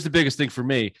 Here's the biggest thing for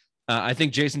me. I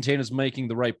think Jason Tatum is making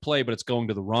the right play, but it's going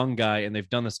to the wrong guy, and they've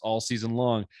done this all season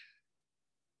long.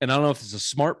 And I don't know if it's a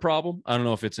Smart problem. I don't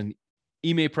know if it's an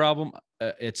Ime problem.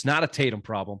 It's not a Tatum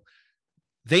problem.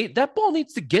 That ball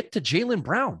needs to get to Jaylen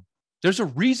Brown. There's a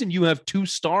reason you have 2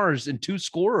 stars and 2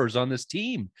 scorers on this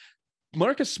team.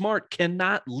 Marcus Smart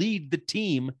cannot lead the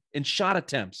team in shot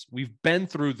attempts. We've been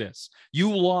through this.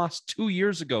 You lost 2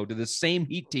 years ago to the same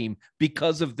Heat team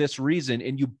because of this reason,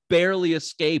 and you barely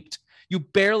escaped. You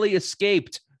barely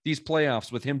escaped these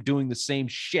playoffs with him doing the same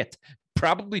shit,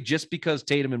 probably just because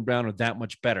Tatum and Brown are that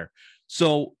much better.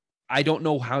 So I don't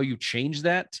know how you change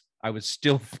that. I would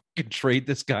still fucking trade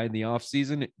this guy in the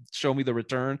offseason. Show me the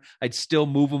return. I'd still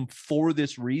move him for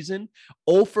this reason.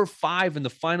 0 for 5 in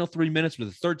the final 3 minutes with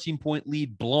a 13-point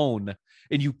lead blown,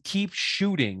 and you keep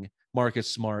shooting Marcus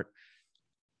Smart.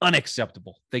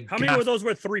 Unacceptable. How many of those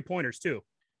were 3-pointers too?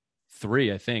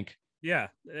 3, I think. Yeah.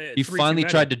 He finally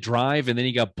tried to drive, and then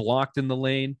he got blocked in the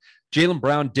lane. Jaylen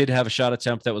Brown did have a shot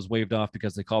attempt that was waved off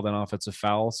because they called an offensive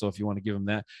foul. So if you want to give him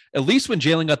that, at least when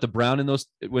Jaylen Brown got the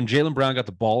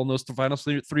ball in those final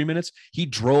 3 minutes, he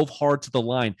drove hard to the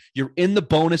line. You're in the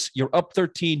bonus. You're up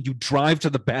 13. You drive to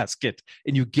the basket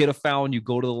and you get a foul and you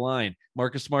go to the line.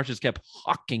 Marcus Smart just kept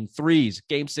hawking threes,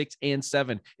 game 6 and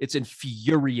 7. It's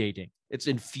infuriating.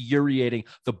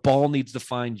 The ball needs to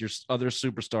find your other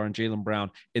superstar in Jaylen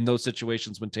Brown in those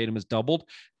situations when Tatum is doubled.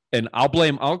 And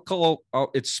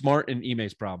it's Smart and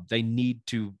Ime's problem. They need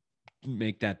to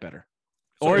make that better.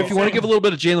 Or if you want to give a little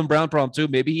bit of Jaylen Brown problem too,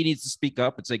 maybe he needs to speak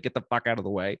up and say, get the fuck out of the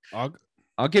way.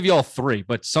 I'll give you all 3,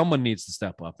 but someone needs to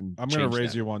step up. And I'm going to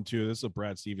raise your one too. This is a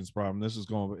Brad Stevens problem. This is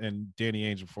going, and Danny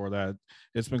Ainge before that.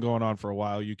 It's been going on for a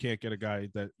while. You can't get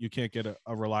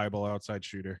a reliable outside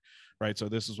shooter, right? So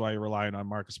this is why you're relying on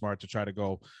Marcus Smart to try to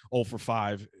go 0 for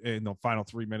 5 in the final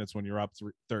 3 minutes when you're up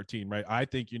 13, right? I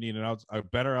think you need a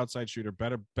better outside shooter,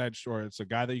 better bench, or it's a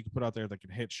guy that you can put out there that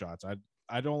can hit shots.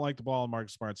 I don't like the ball in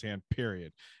Marcus Smart's hand,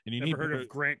 period. And you Never heard of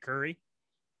Grant Curry?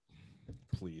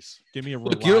 Please give me a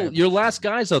look. Your last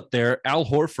guys out there. Al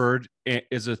Horford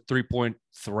is a 3-point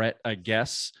threat, I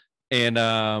guess, and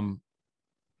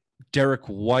Derek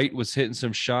White was hitting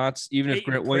some shots. Even if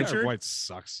Grant White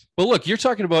sucks, but look, you're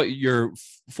talking about your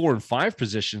 4 and 5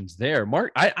 positions there,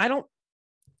 Mark.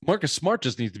 Marcus Smart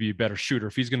just needs to be a better shooter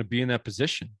if he's going to be in that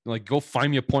position. Like, go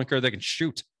find me a point guard that can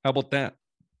shoot. How about that?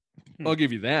 I'll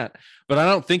give you that. But I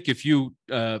don't think if you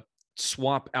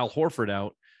swap Al Horford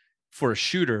out for a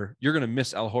shooter, you're going to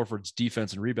miss Al Horford's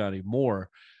defense and rebounding more.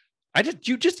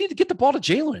 You just need to get the ball to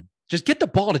Jaylen. Just get the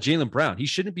ball to Jaylen Brown. He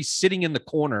shouldn't be sitting in the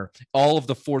corner all of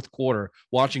the fourth quarter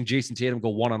watching Jason Tatum go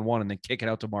one-on-one and then kick it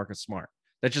out to Marcus Smart.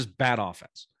 That's just bad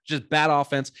offense. just bad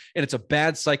offense. And it's a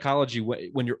bad psychology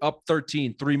when you're up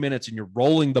 13, 3 minutes, and you're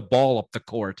rolling the ball up the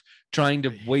court, trying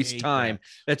to waste time.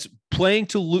 That's playing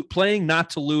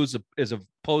not to lose as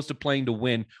opposed to playing to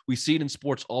win. We see it in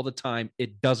sports all the time.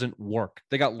 It doesn't work.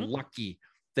 They got lucky.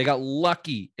 They got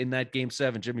lucky in that game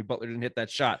 7. Jimmy Butler didn't hit that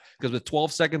shot because with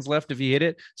 12 seconds left, if he hit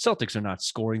it, Celtics are not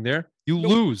scoring there. You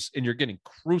lose and you're getting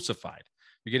crucified.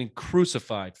 You're getting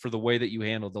crucified for the way that you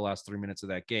handled the last 3 minutes of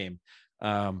that game.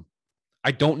 I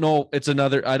don't know. I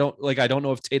don't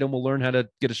know if Tatum will learn how to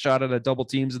get a shot at a double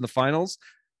teams in the finals.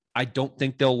 I don't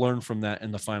think they'll learn from that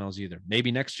in the finals either. Maybe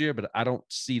next year, but I don't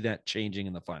see that changing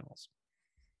in the finals.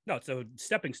 No, it's a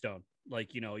stepping stone.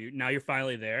 Now you're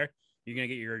finally there. You're going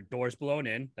to get your doors blown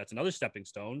in. That's another stepping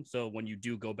stone. So when you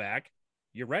do go back,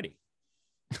 you're ready.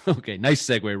 Okay, nice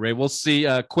segue, Ray. We'll see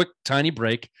a quick, tiny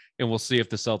break, and we'll see if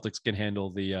the Celtics can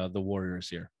handle the Warriors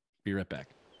here. Be right back.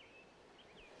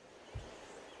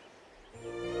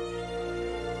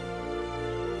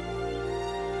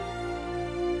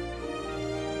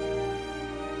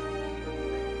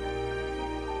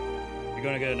 You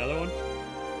going to get another one?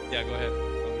 Yeah, go ahead.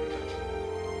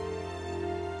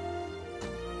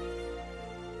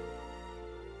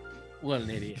 What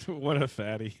an idiot. What a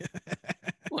fatty.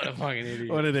 What a fucking idiot.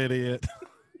 What an idiot.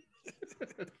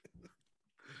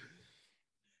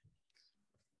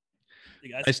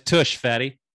 Nice tush,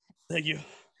 fatty. Thank you.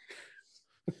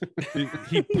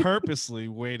 He purposely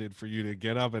waited for you to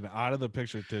get up and out of the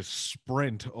picture to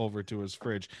sprint over to his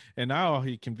fridge. And now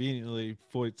he conveniently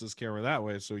points his camera that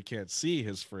way so he can't see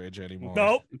his fridge anymore.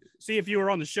 Nope. See, if you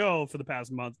were on the show for the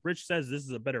past month, Rich says this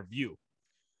is a better view.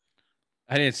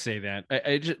 I didn't say that.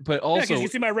 But also, because you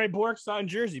see my Ray Bork signed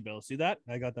jersey, Bill. See that?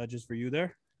 I got that just for you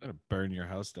there. I'm gonna burn your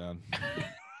house down.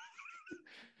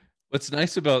 What's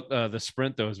nice about the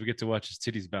sprint though is we get to watch his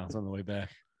titties bounce on the way back.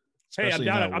 Especially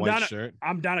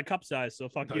I'm down at cup size, so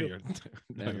fuck you.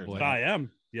 I am.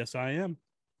 Yes, I am.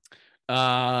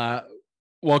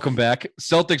 Welcome back.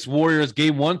 Celtics Warriors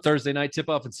game 1 Thursday night tip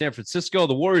off in San Francisco.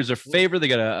 The Warriors are favored. They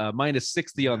got a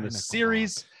 -60 on the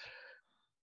series.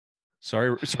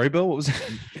 Sorry, Bill. What was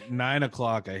it? 9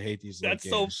 o'clock. I hate these. That's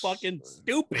so fucking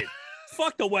stupid.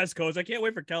 Fuck the West Coast. I can't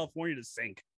wait for California to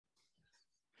sink.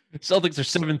 Celtics are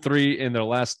 7-3 in their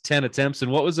last 10 attempts.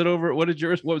 And what was it over? What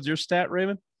was your stat,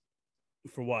 Raymond?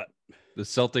 For what? The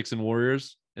Celtics and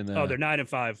Warriors. They're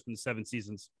 9-5 in 7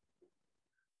 seasons.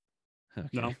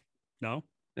 Okay. No.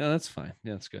 Yeah, that's fine.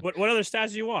 Yeah, that's good. What other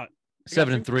stats do you want?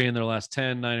 7-3 in their last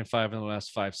 10, 9-5 in the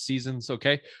last 5 seasons.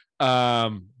 Okay.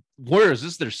 Warriors,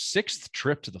 this is their 6th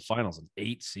trip to the finals in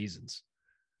 8 seasons.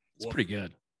 It's pretty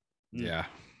good. Yeah,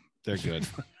 they're good.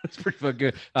 It's pretty fucking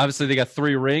good. Obviously, they got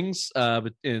 3 rings,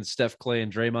 but Steph, Clay,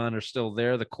 and Draymond are still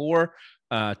there. The core,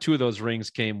 2 of those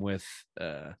rings came with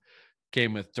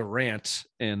Durant,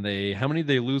 and how many did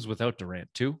they lose without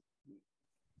Durant? 2.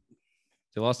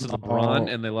 They lost to LeBron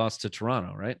and they lost to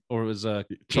Toronto, right? Or it was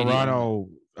Toronto.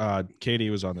 KD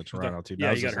was on the Toronto team.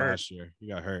 Yeah, he got hurt last year. He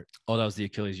got hurt. Oh, that was the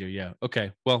Achilles year. Yeah.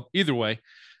 Okay. Well, either way,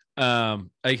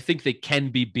 I think they can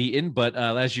be beaten. But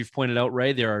as you've pointed out,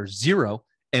 Ray, there are 0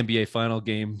 NBA final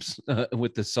games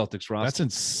with the Celtics roster. That's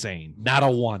insane. Not a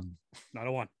one.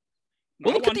 Well,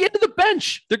 look at the end of the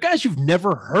bench. They're guys you've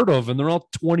never heard of, and they're all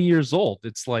 20 years old.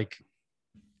 It's like,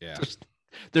 yeah.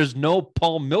 There's no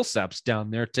Paul Millsaps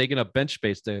down there taking up bench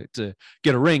space to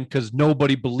get a ring because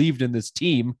nobody believed in this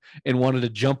team and wanted to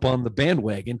jump on the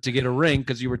bandwagon to get a ring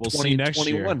because you were 20 and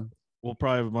 21. We'll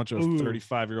probably have a bunch of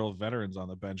 35-year-old veterans on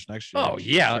the bench next year. Oh,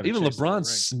 yeah. Even LeBron's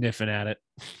sniffing at it.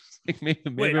 maybe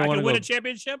Wait, I can win a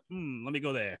championship? Let me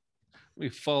go there.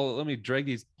 Let me drag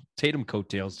these Tatum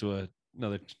coattails to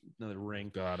another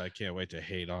ring. God, I can't wait to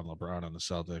hate on LeBron on the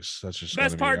Celtics. That's just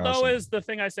best part awesome. though is the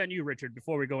thing I sent you, Richard,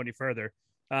 before we go any further.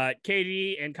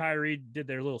 KD and Kyrie did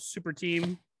their little super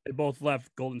team. They both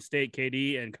left Golden State.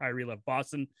 KD and Kyrie left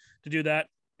Boston to do that.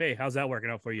 Hey, how's that working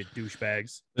out for you,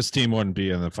 douchebags? This team wouldn't be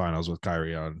in the finals with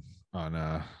Kyrie on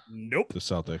nope. the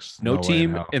Celtics. No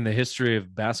team in the history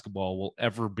of basketball will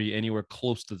ever be anywhere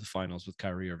close to the finals with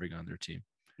Kyrie Irving on their team.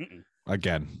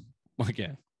 Again.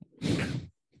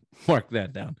 Mark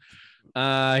that down.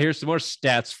 Here's some more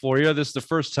stats for you. This is the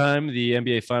first time the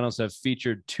NBA Finals have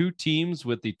featured 2 teams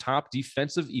with the top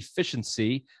defensive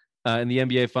efficiency in the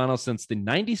NBA Finals since the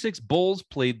 96 Bulls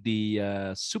played the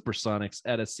Supersonics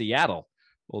out of Seattle.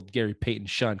 Old Gary Payton,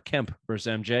 Sean Kemp versus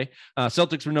MJ.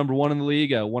 Celtics were number 1 in the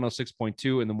league,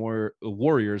 106.2, and the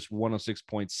Warriors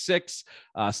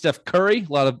 106.6. Steph Curry,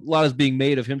 a lot is being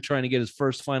made of him trying to get his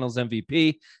first Finals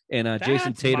MVP, and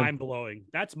Jason Tatum. Mind-blowing.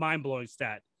 That's mind-blowing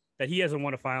stat that he hasn't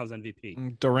won a Finals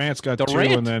MVP. Durant's got 2,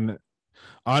 and then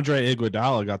Andre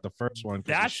Iguodala got the first one.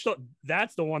 That's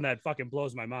the one that fucking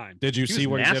blows my mind. Did you see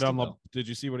what he did on though. Did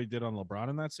you see what he did on LeBron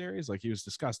in that series? Like, he was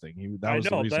disgusting. I Was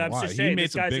know, the reason but I'm why just saying, he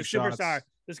made some big shots.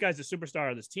 This guy's the superstar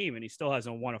of this team, and he still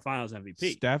hasn't won a Finals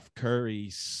MVP. Steph Curry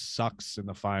sucks in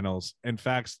the finals. In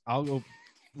fact, I'll go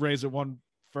raise it one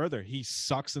further. He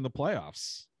sucks in the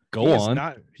playoffs.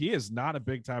 He is not a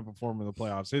big time performer in the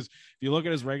playoffs. If you look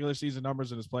at his regular season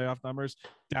numbers and his playoff numbers,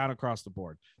 down across the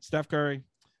board. Steph Curry,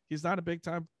 he's not a big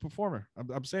time performer.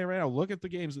 I'm saying right now, look at the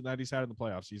games that he's had in the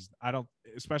playoffs.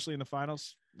 Especially in the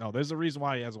finals. No, there's a reason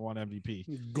why he hasn't won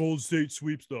MVP. Golden State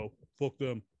sweeps though. Fuck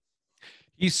them.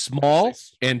 He's small,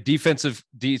 and defenses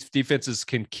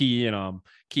can key in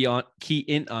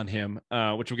on him,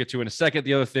 which we'll get to in a second.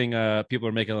 The other thing people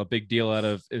are making a big deal out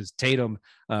of is Tatum.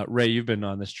 Ray, you've been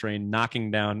on this train,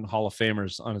 knocking down Hall of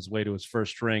Famers on his way to his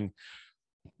first ring.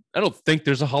 I don't think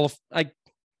there's a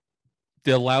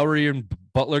did Lowry and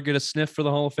Butler get a sniff for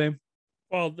the Hall of Fame?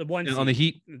 Well, the one on the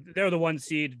Heat, they're the one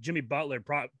seed. Jimmy Butler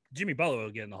will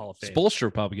get in the Hall of Fame. Spoelstra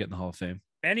will probably get in the Hall of Fame.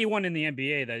 Anyone in the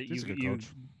NBA that he's a good coach.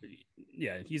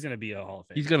 Yeah, he's going to be a Hall of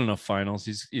Fame. He's got enough finals.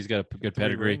 He's got a good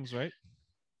pedigree. Rings, right?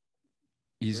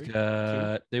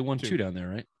 They won two down there,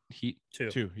 right? Heat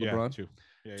two. Yeah, LeBron? two.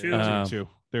 Yeah, two.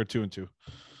 They're 2-2.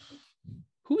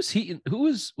 Who was Heat?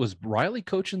 Was Riley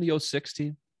coaching the 06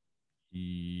 team?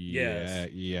 Yeah.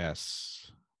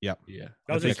 Yes. Yep. Yeah.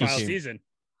 That was his final season.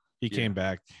 He came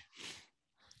back.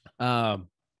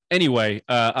 Anyway,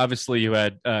 obviously you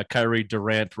had Kyrie,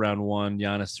 Durant round 1,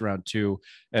 Giannis round 2,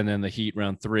 and then the Heat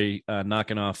round 3.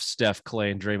 Knocking off Steph,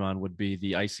 Clay, and Draymond would be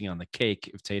the icing on the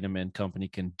cake if Tatum and company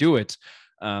can do it.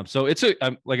 So it's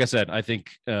like I said, I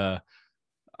think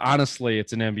honestly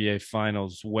it's an NBA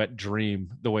Finals wet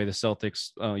dream the way the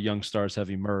Celtics young stars have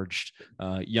emerged.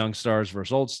 Young stars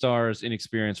versus old stars,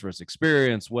 inexperience versus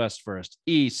experience, West versus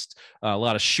East. A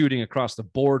lot of shooting across the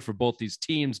board for both these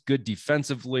teams. Good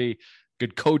defensively.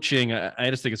 Good coaching.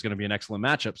 I just think it's going to be an excellent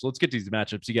matchup. So let's get to these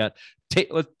matchups. You got,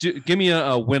 give me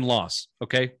a win-loss.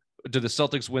 Okay. Do the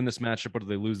Celtics win this matchup or do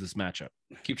they lose this matchup?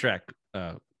 Keep track,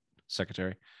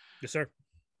 Secretary. Yes, sir.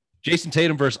 Jason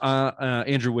Tatum versus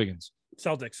Andrew Wiggins.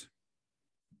 Celtics.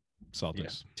 Yeah,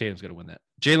 Tatum's going to win that.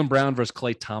 Jaylen Brown versus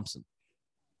Klay Thompson.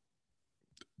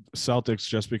 Celtics,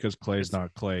 just because Clay's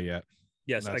not Clay yet.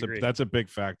 Yes, I agree. That's a big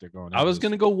factor going on. I was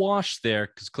going to go wash there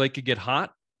because Clay could get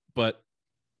hot, but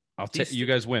I'll take you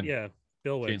guys win. Yeah,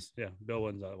 Bill wins. Yeah, Bill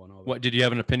wins that one. What did you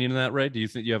have an opinion on that, Ray? Do you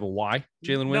think you have a why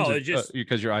Jalen wins? No, just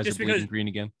because your eyes are bleeding green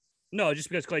again. No, just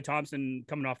because Klay Thompson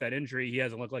coming off that injury, he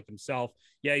hasn't looked like himself.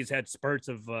 Yeah, he's had spurts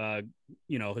of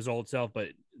his old self, but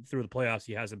through the playoffs,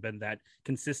 he hasn't been that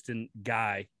consistent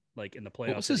guy like in the playoffs.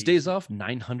 What was his days off?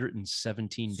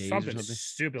 917 days something or something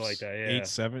stupid like that. Yeah,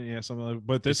 8-7, yeah, something like that.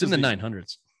 But this is in the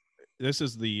 900s. This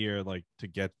is the year like to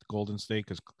get Golden State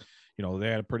because they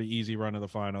had a pretty easy run of the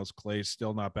finals. Clay's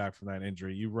still not back from that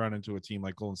injury. You run into a team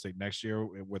like Golden State next year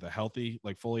with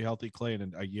a fully healthy Clay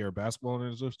and a year of basketball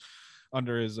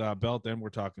under his belt, then we're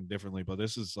talking differently. But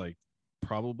this is like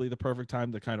probably the perfect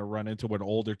time to kind of run into an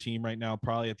older team right now,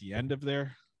 probably at the end of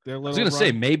their little. I was going to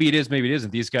say maybe it is, maybe it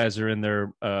isn't. These guys are in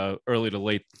their early to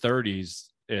late 30s,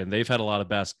 and they've had a lot of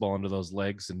basketball under those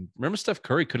legs. And remember, Steph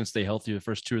Curry couldn't stay healthy the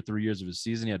first 2 or 3 years of his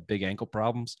season. He had big ankle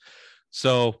problems.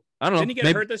 So I don't know. Didn't he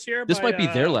get hurt this year? This might be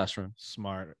their last run.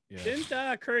 Smart. Yeah.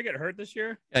 Didn't Curry get hurt this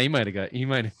year? Yeah, he might have taken.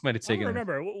 I don't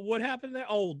remember what happened there.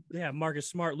 Oh, yeah, Marcus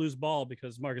Smart lose ball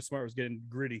because Marcus Smart was getting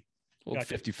gritty. Old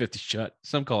 50-50 shot.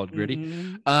 Some call it gritty.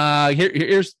 Mm-hmm.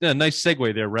 Here's a nice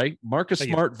segue there, right? Marcus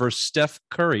Smart versus Steph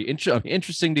Curry.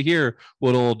 Interesting to hear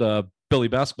what old Billy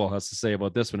Basketball has to say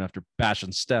about this one after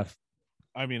bashing Steph.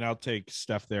 I mean, I'll take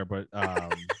Steph there, but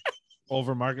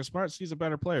over Marcus Smart, he's a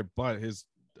better player, but his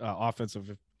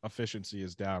offensive efficiency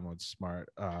is down with Smart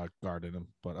guarding him.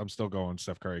 But I'm still going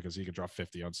Steph Curry because he could drop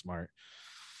 50 on Smart.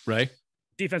 Right?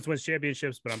 Defense wins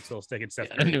championships, but I'm still sticking Steph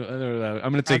Curry. I knew that.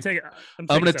 I'm going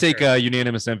to take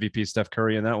unanimous MVP Steph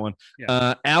Curry in that one.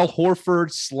 Yeah. Al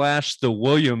Horford / the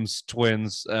Williams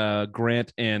twins,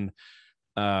 Grant and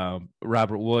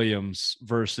Robert Williams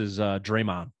versus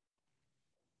Draymond.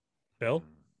 Bill?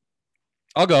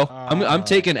 I'll go. I'm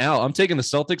taking Al. I'm taking the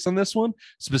Celtics on this one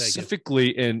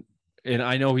specifically, and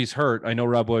I know he's hurt. I know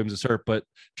Rob Williams is hurt, but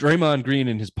Draymond Green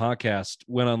in his podcast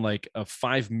went on like a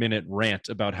 5-minute rant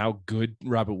about how good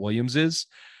Robert Williams is.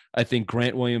 I think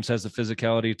Grant Williams has the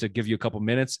physicality to give you a couple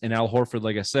minutes, and Al Horford,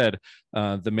 like I said,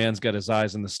 the man's got his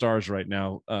eyes on the stars right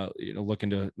now,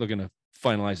 looking to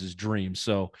finalize his dream.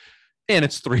 So, and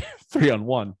it's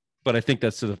 3-on-1, but I think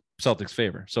that's to the Celtics'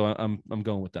 favor. So I'm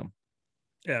going with them.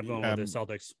 Yeah, I'm going with the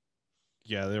Celtics.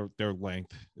 Yeah, their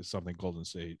length is something Golden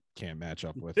State can't match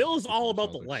up with. Bill is all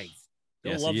about the length.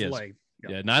 Bill Yes, loves he is. length.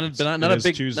 Yeah, not It a is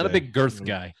big Tuesday. not a big girth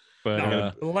guy, but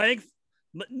No, length.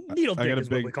 Needle I dick got a is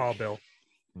what we big- call Bill.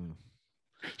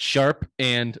 sharp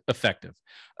and effective.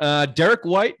 Derek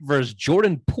White versus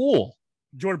Jordan Poole.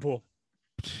 Jordan Poole.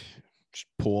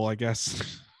 Pool, I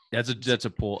guess. That's a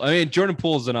Poole. I mean, Jordan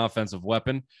Poole is an offensive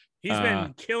weapon. He's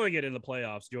been killing it in the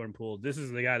playoffs, Jordan Poole. This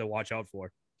is the guy to watch out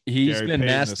for. He's Gary been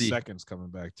Payton nasty. The second's coming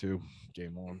back too.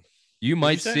 Game on. You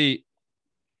might say? see.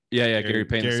 Yeah, Gary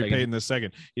Payton. Gary the second. Payton the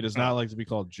second. He does not like to be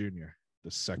called Junior.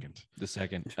 The second.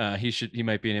 He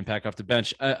might be an impact off the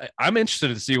bench. I'm interested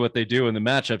to see what they do in the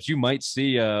matchups. You might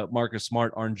see Marcus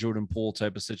Smart on Jordan Poole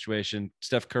type of situation.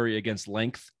 Steph Curry against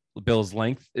length. Bill's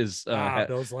length is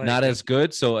Bill's length. not as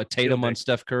good. So a Tatum on dick.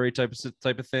 Steph Curry type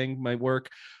of thing might work.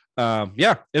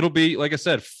 Yeah, it'll be, like I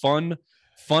said, fun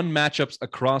matchups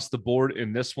across the board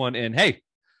in this one. And hey,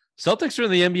 Celtics are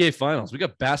in the NBA Finals. We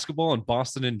got basketball in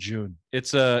Boston in June.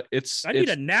 I need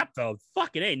a nap though.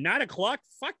 Fuck it, 9:00.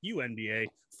 Fuck you, NBA.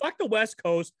 Fuck the West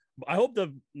Coast. I hope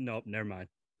no, never mind.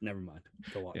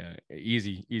 Go on. Yeah,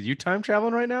 easy. You time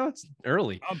traveling right now? It's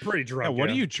early. I'm pretty drunk.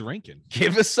 What are you drinking?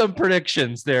 Give us some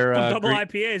predictions there. Double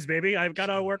IPAs, baby. I've got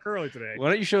to work early today. Why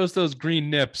don't you show us those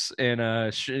green nips and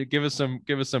give us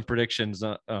some predictions?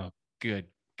 Oh, good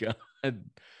God.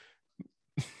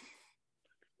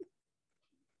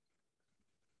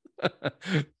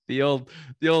 the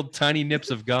old tiny nips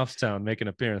of Goffstown make an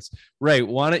appearance. Ray,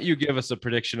 why don't you give us a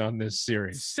prediction on this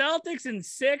series? Celtics in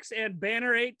 6 and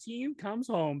Banner 18 comes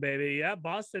home, baby. Yeah,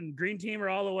 Boston green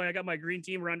teamer all the way. I got my green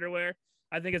teamer underwear.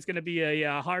 I think it's going to be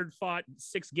a hard fought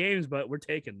 6 games, but we're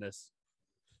taking this.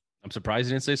 I'm surprised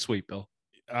you didn't say sweep, Bill.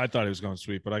 I thought he was going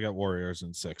sweep, but I got Warriors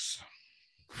in 6.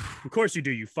 Of course you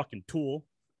do, you fucking tool.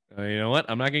 You know what?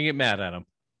 I'm not going to get mad at him.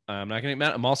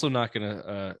 I'm also not going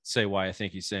to say why I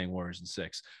think he's saying Warriors in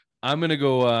 6. I'm going to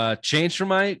go change for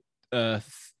my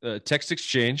text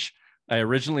exchange. I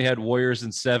originally had Warriors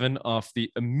in 7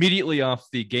 immediately off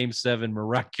the Game 7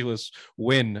 miraculous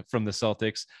win from the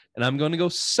Celtics. And I'm going to go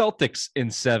Celtics in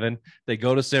 7. They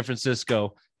go to San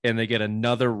Francisco and they get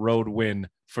another road win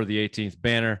for the 18th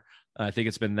banner. I think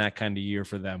it's been that kind of year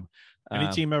for them. Any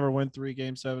team ever win 3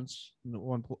 Game 7s in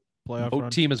one playoff run? No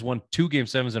team has won 2 Game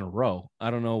 7s in a row.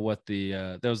 I don't know what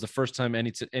that was the first time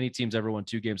any team's ever won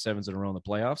 2 Game 7s in a row in the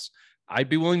playoffs. I'd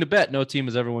be willing to bet no team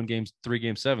has ever won 3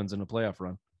 Game 7s in a playoff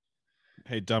run.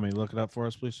 Hey, dummy, look it up for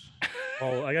us, please.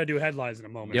 Well, I got to do headlines in a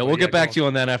moment. Yeah, we'll get back to you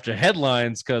on that after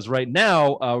headlines, because right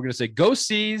now we're going to say go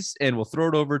C's, and we'll throw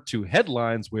it over to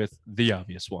headlines with the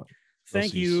obvious one.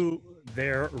 Thank you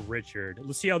there, Richard.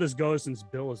 Let's see how this goes since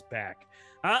Bill is back.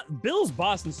 Bill's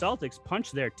Boston Celtics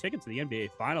punched their ticket to the NBA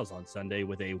Finals on Sunday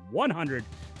with a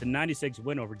 100-96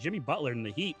 win over Jimmy Butler and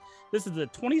the Heat. This is the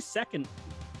 22nd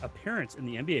appearance in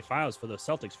the NBA Finals for the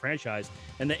Celtics franchise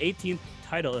and the 18th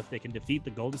title if they can defeat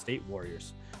the Golden State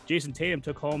Warriors. Jason Tatum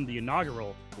took home the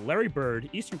inaugural Larry Bird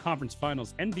Eastern Conference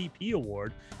Finals MVP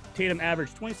award. Tatum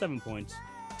averaged 27 points,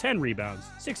 10 rebounds,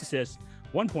 6 assists,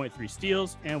 1.3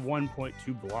 steals, and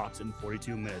 1.2 blocks in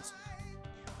 42 minutes.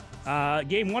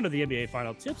 Game 1 of the NBA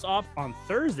Final tips off on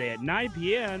Thursday at 9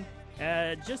 p.m.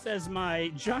 Just as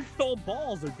my giant old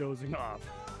balls are dozing off.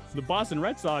 The Boston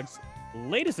Red Sox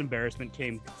latest embarrassment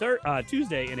came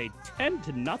Tuesday in a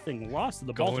 10-0 loss to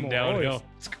the Baltimore Orioles.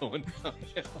 It's going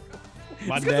downhill.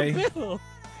 Monday.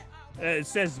 It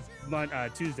says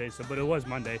Tuesday, but it was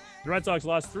Monday. The Red Sox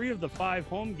lost 3 of the 5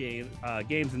 home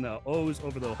games in the O's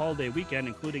over the holiday weekend,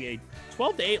 including a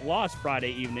 12-8 loss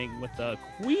Friday evening with the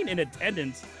Queen in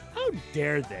attendance. How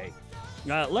dare they?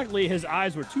 Luckily, his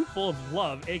eyes were too full of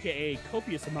love, aka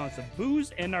copious amounts of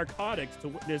booze and narcotics, to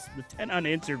witness the 10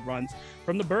 unanswered runs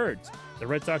from the Birds. The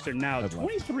Red Sox are now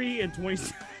 23 and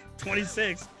 26,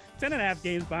 10.5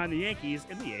 games behind the Yankees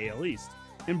in the AL East.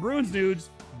 In Bruins news,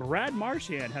 Brad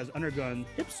Marchand has undergone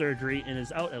hip surgery and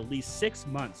is out at least 6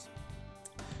 months.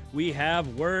 We have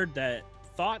word that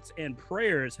thoughts and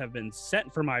prayers have been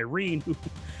sent from Irene,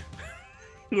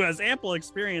 who has ample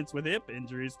experience with hip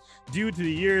injuries due to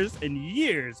the years and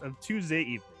years of Tuesday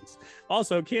evenings.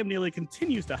 Also, Cam Neely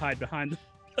continues to hide behind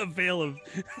the veil of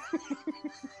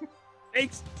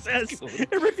fake success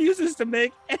and refuses to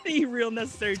make any real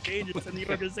necessary changes in the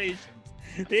organization.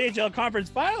 The AHL Conference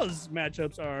Finals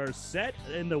matchups are set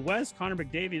in the West. Connor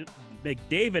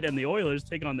McDavid and the Oilers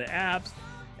take on the Avs.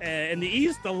 In the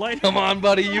East, the Lightning. Come on,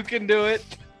 buddy, you can do it.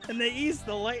 In the East,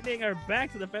 the Lightning are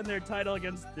back to defend their title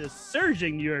against the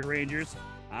surging New York Rangers.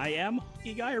 I am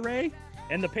Hockey Guy Ray,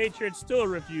 and the Patriots still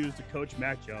refuse to coach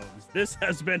Mac Jones. This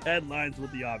has been headlines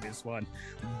with the obvious one.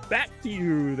 Back to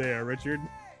you there, Richard.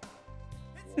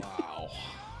 Wow.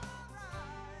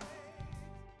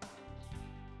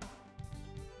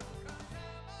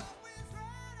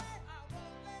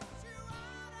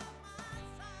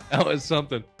 That was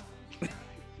something.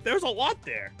 There's a lot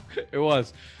there. It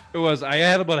was. I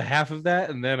had about a half of that,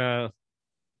 and then there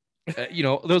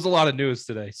was a lot of news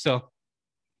today. So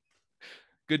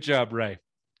good job, Ray.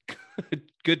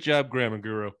 Good job, Grammar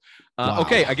Guru. Wow.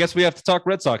 Okay, I guess we have to talk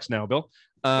Red Sox now, Bill.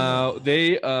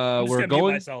 They were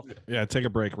going. Yeah, take a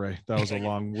break, Ray. That was a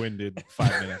long-winded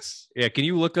 5 minutes. Yeah, can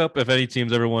you look up if any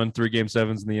teams ever won 3 Game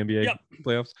 7s in the NBA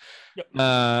playoffs? Yep.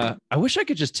 I wish I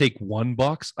could just take one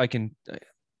box. We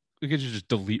could just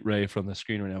delete Ray from the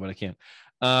screen right now, but I can't.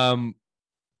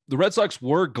 The Red Sox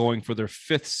were going for their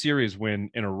 5th series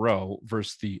win in a row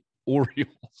versus the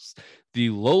Orioles, the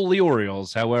lowly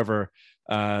Orioles. However,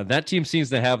 that team seems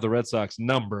to have the Red Sox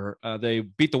number. They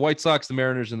beat the White Sox, the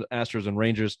Mariners, and the Astros and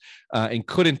Rangers, and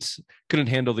couldn't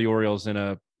handle the Orioles in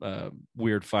a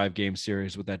weird 5-game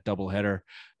series with that doubleheader,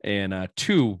 and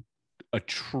 2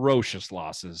 atrocious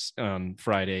losses on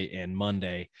Friday and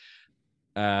Monday.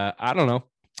 I don't know.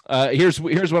 Here's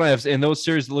what I have in those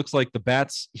series. It looks like the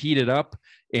bats heated up,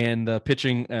 and the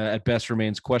pitching at best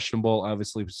remains questionable.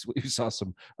 Obviously, we saw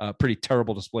some pretty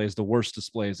terrible displays, the worst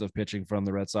displays of pitching from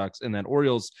the Red Sox in that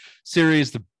Orioles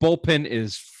series. The bullpen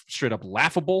is straight up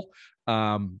laughable.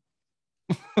 Yeah,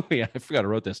 I forgot I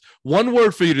wrote this. One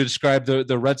word for you to describe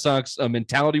the Red Sox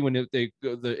mentality when they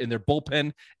go in their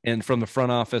bullpen and from the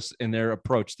front office in their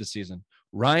approach this season.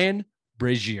 Ryan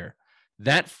Brazier.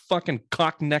 That fucking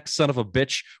cock-neck son of a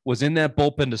bitch was in that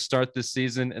bullpen to start this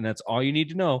season, and that's all you need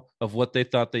to know of what they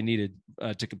thought they needed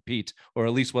to compete, or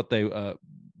at least what they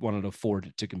wanted to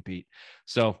afford to compete.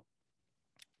 So,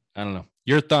 I don't know.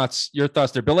 Your thoughts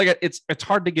there, Bill. Like, it's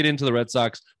hard to get into the Red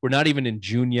Sox. We're not even in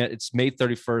June yet. It's May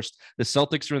 31st. The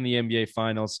Celtics are in the NBA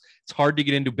Finals. It's hard to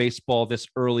get into baseball this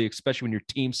early, especially when your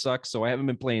team sucks. So I haven't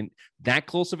been paying that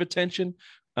close of attention.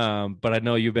 But I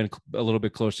know you've been a little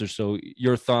bit closer. So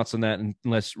your thoughts on that,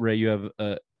 unless Ray, you have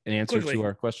an answer to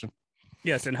our question.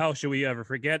 Yes, and how should we ever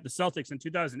forget the Celtics in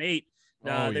 2008?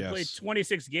 They played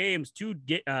 26 games.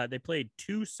 They played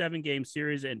 2 7-game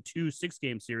series and 2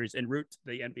 6-game series en route to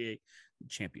the NBA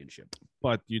championship.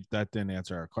 But that didn't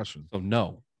answer our question. So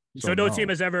no. So no team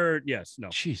has ever. Yes, no.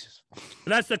 Jesus. But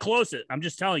that's the closest. I'm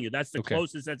just telling you. That's the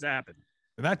closest that's happened.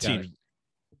 And that team.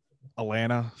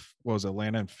 Atlanta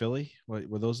and Philly.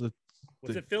 Were those the?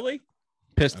 Was it Philly?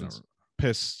 Pistons.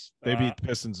 They beat the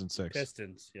Pistons in 6.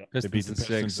 Pistons. Yeah. They beat the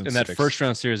Pistons in that first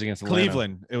round series against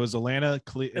Cleveland. It was Atlanta.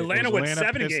 Atlanta won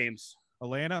 7 games.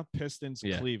 Atlanta, Pistons,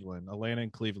 Cleveland. Atlanta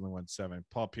and Cleveland won 7.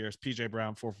 Paul Pierce, PJ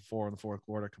Brown, 4 for 4 in the fourth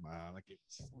quarter. Come on,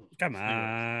 come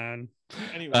on.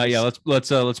 Anyways.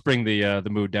 Let's bring the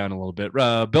mood down a little bit.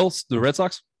 Bill, the Red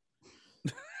Sox.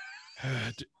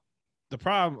 The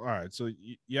problem, all right, so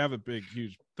you have the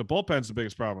bullpen's the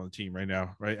biggest problem on the team right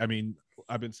now, right? I mean,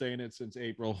 I've been saying it since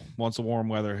April. Once the warm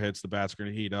weather hits, the bats are going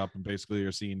to heat up, and basically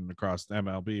you're seeing across the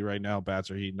MLB right now,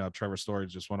 bats are heating up. Trevor Story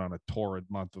just went on a torrid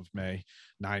month of May,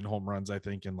 9 home runs, I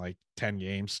think, in like 10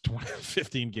 games,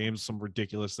 15 games, some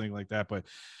ridiculous thing like that. But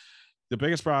the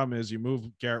biggest problem is you move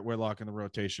Garrett Whitlock in the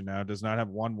rotation now. Does not have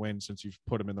 1 win since you've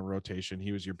put him in the rotation.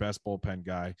 He was your best bullpen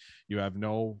guy. You have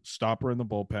no stopper in the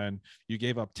bullpen. You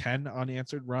gave up 10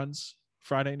 unanswered runs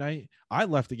Friday night. I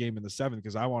left the game in the 7th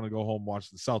because I want to go home, watch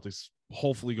the Celtics,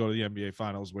 hopefully go to the NBA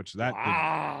Finals, which didn't.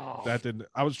 I got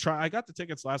the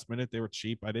tickets last minute. They were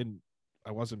cheap. I didn't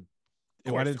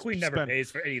Queen never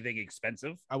pays for anything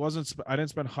expensive. I didn't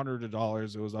spend hundreds of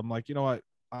dollars. I'm like, you know what?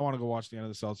 I want to go watch the end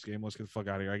of the Celtics game. Let's get the fuck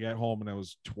out of here. I get home and it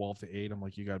was 12-8. I'm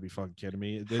like, you got to be fucking kidding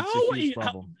me. It's a huge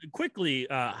problem.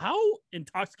 How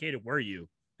intoxicated were you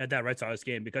at that Red Sox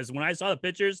game? Because when I saw the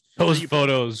pictures, those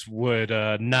photos would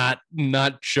not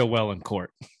show well in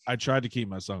court. I tried to keep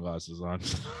my sunglasses on.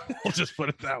 We'll just put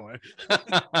it that way.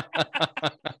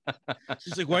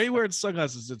 She's like, why are you wearing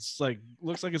sunglasses? It's like,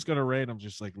 looks like it's going to rain. I'm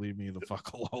just like, leave me the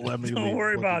fuck alone. Let me Don't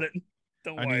worry about it.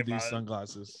 I need these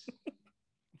sunglasses.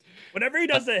 Whenever he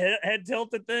does the head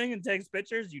tilted thing and takes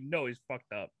pictures, you know he's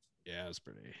fucked up. Yeah, I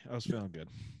was feeling good.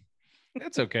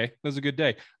 That's okay. It was a good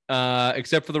day.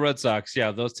 Except for the Red Sox.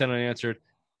 Yeah, those 10 unanswered.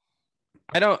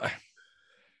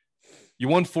 You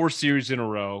won 4 series in a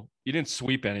row. You didn't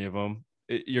sweep any of them.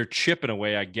 You're chipping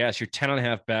away, I guess. You're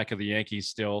 10.5 back of the Yankees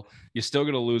still. You still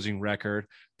got a losing record.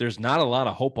 There's not a lot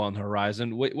of hope on the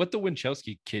horizon. What the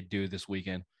Winchowski kid do this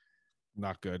weekend?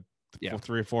 Not good. Yeah.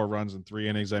 3 or 4 runs in 3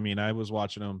 innings. I mean, I was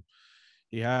watching him.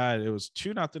 It was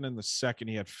 2-0 in the second.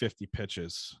 He had 50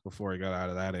 pitches before he got out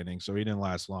of that inning, so he didn't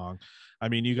last long. I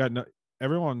mean,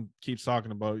 everyone keeps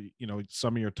talking about,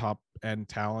 some of your top end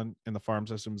talent in the farm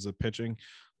system is the pitching.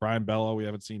 Brian Bello, we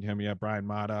haven't seen him yet. Bello.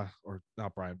 Mata.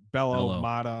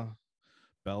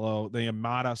 Bello. The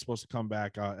Mata supposed to come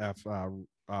back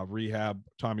rehab.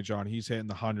 Tommy John, he's hitting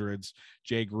the hundreds.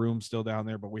 Jay Groom's still down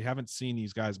there, but we haven't seen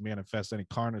these guys manifest any.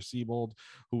 Connor Siebold,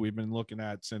 who we've been looking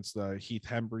at since the Heath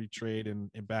Hembry trade and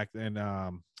back then,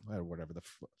 whatever the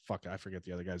fuck, I forget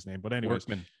the other guy's name, but anyways.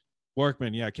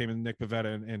 Workman, yeah, came in Nick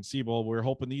Pivetta and Siebold. We're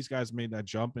hoping these guys made that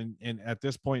jump, and at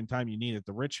this point in time, you need it.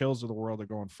 The Rich Hills of the world are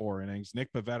going 4 innings.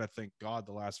 Nick Pivetta, thank God,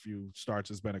 the last few starts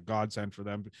has been a godsend for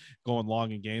them, going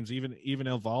long in games. Even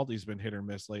Evaldi's been hit or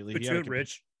miss lately.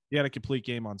 He had a complete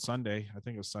game on Sunday. I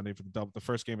think it was Sunday for the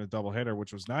first game of the doubleheader,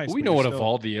 which was nice. We know what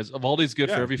Evaldi is. Evaldi's good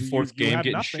for every fourth game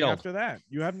getting shelled. After that,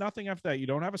 you have nothing after that. You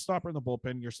don't have a stopper in the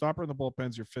bullpen. Your stopper in the bullpen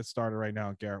is your 5th starter right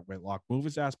now, Garrett Whitlock. Move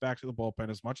his ass back to the bullpen.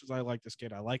 As much as I like this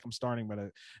kid, I like him starting,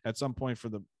 but at some point, for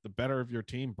the better of your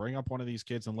team, bring up one of these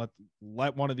kids and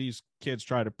let one of these kids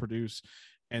try to produce.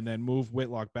 And then move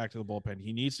Whitlock back to the bullpen.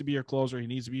 He needs to be your closer. He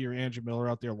needs to be your Andrew Miller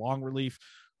out there, long relief,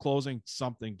 closing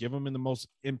something. Give him in the most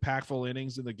impactful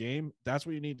innings in the game. That's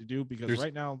what you need to do, because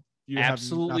right now you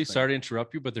absolutely, sorry to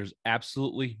interrupt you, but there's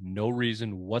absolutely no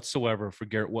reason whatsoever for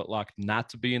Garrett Whitlock not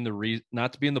to be in the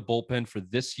bullpen for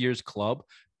this year's club,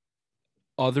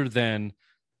 other than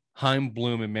Chaim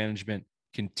Bloom and management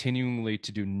continually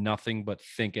to do nothing but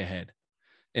think ahead.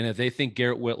 And if they think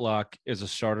Garrett Whitlock is a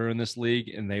starter in this league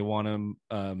and they want him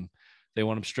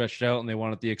stretched out and they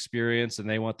want the experience and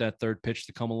they want that third pitch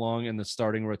to come along in the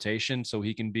starting rotation so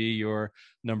he can be your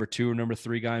number 2 or number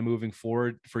 3 guy moving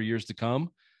forward for years to come,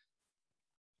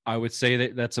 I would say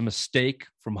that that's a mistake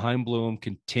from Chaim Bloom,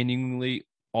 continually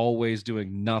always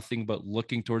doing nothing but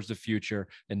looking towards the future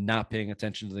and not paying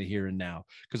attention to the here and now.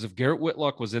 Because if Garrett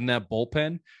Whitlock was in that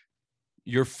bullpen,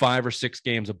 you're 5 or 6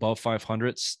 games above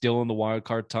 500, still in the wild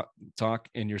card talk,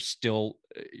 and you're still,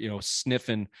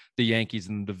 sniffing the Yankees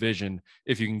in the division.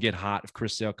 If you can get hot, if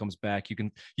Chris Sale comes back,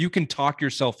 you can talk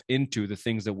yourself into the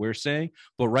things that we're saying.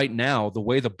 But right now, the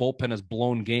way the bullpen has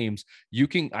blown games,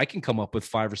 I can come up with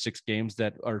 5 or 6 games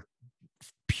that are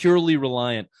purely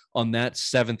reliant on that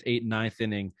 7th, 8th, 9th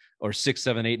inning, or 6,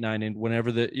 7, 8, 9, and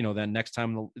whenever that next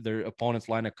time their opponent's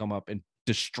lineup come up and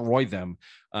destroy them,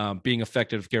 being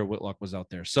effective if Garrett Whitlock was out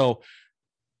there. So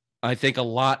I think a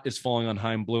lot is falling on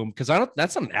Chaim Bloom, because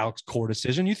that's not an Alex Cora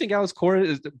decision. You think Alex Cora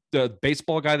is the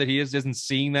baseball guy that he isn't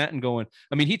seeing that and going,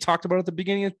 I mean, he talked about it at the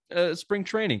beginning of spring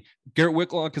training. Garrett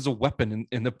Whitlock is a weapon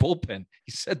in the bullpen.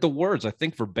 He said the words, I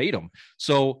think, verbatim.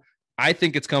 So I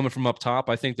think it's coming from up top.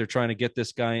 I think they're trying to get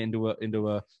this guy into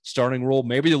a starting role.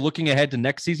 Maybe they're looking ahead to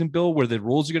next season, Bill, where the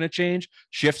rules are going to change.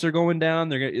 Shifts are going down.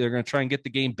 They're going to try and get the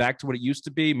game back to what it used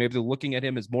to be. Maybe they're looking at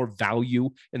him as more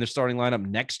value in the starting lineup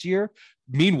next year.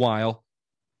 Meanwhile,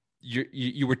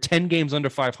 you were 10 games under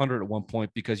 500 at one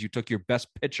point because you took your best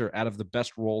pitcher out of the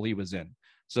best role he was in.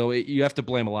 So you have to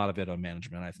blame a lot of it on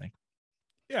management, I think.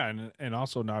 Yeah, and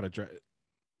also not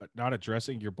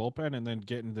addressing your bullpen and then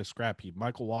getting the scrap heap.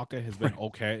 Michael Wacha has been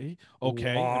okay.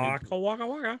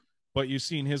 Waka. But you've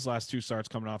seen his last 2 starts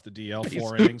coming off the DL,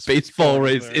 4 innings. Baseball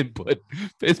raised input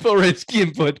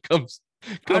comes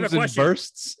in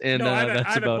bursts, and I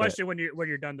have a question when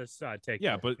you're done this take.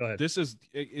 Yeah, but this is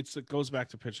it goes back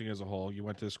to pitching as a whole. You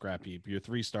went to the scrap heap. Your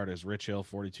 3 starters: Rich Hill,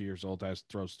 42 years old,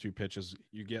 throws 2 pitches.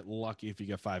 You get lucky if you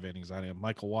get 5 innings out of him.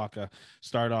 Michael Wacha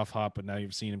started off hot, but now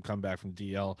you've seen him come back from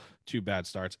DL, 2 bad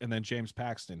starts, and then James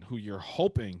Paxton, who you're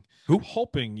hoping coming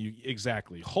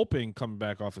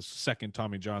back off a second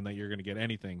Tommy John that you're going to get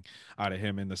anything out of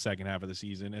him in the second half of the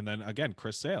season, and then again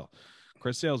Chris Sale.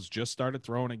 Chris Sale's just started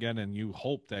throwing again, and you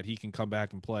hope that he can come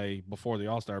back and play before the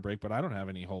All-Star break, but I don't have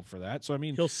any hope for that. So, I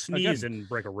mean, he'll sneeze and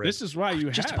break a rib. This is why you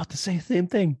just about to say the same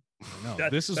thing. No,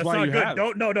 this is why you have.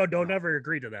 Don't ever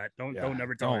agree to that. Don't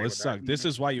ever tell me. This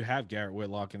is why you have Garrett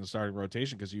Whitlock in the starting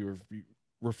rotation, because you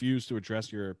refuse to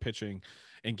address your pitching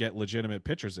and get legitimate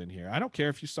pitchers in here. I don't care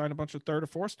if you sign a bunch of 3rd or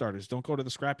 4th starters. Don't go to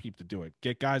the scrap heap to do it.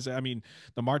 Get guys. I mean,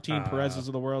 the Martin Perez's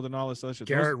of the world and all this other shit.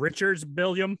 Garrett Richards,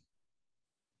 Billiam.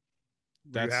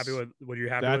 Were you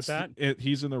happy with that?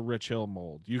 He's in the Rich Hill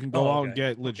mold. You can go out and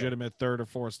get legitimate 3rd or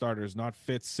 4th starters, not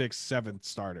 5th, 6th, 7th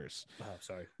starters. Oh,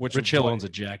 sorry. Rich Hill owns a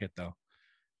jacket, though.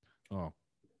 Oh,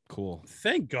 cool.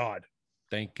 Thank God.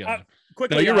 Thank God.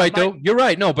 Quickly, no, you're right, though. You're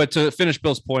right. No, but to finish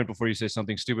Bill's point before you say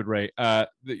something stupid, Ray,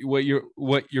 what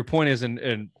your point is,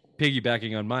 and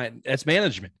piggybacking on mine, that's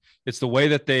management. It's the way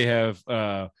that they have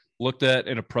looked at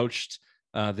and approached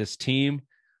this team.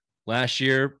 Last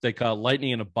year, they caught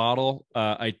lightning in a bottle.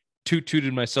 I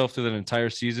tooted myself through that entire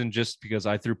season just because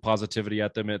I threw positivity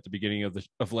at them at the beginning of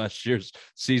last year's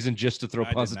season, just to throw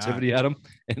positivity at them.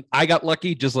 And I got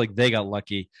lucky, just like they got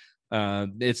lucky.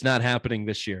 It's not happening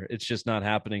this year. It's just not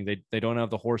happening. They don't have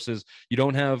the horses. You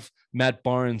don't have Matt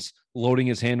Barnes loading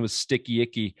his hand with sticky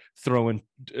icky, throwing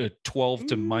 12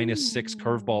 to -6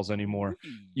 curveballs anymore.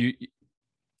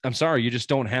 I'm sorry, you just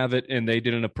don't have it, and they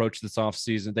didn't approach this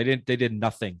offseason. They did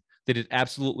nothing. They did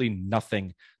absolutely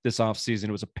nothing this offseason.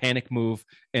 It was a panic move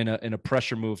and a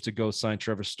pressure move to go sign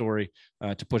Trevor Story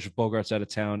to push Bogarts out of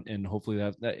town, and hopefully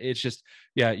that it's just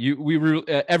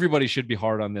everybody should be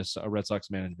hard on this Red Sox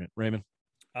management. Raymond.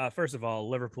 First of all,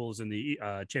 Liverpool's in the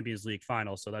Champions League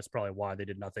final, so that's probably why they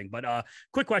did nothing. But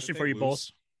quick question for you both.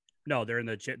 No, they're in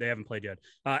they haven't played yet.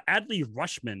 Adley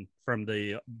Rushman from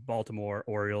the Baltimore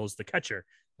Orioles, the catcher,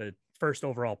 the first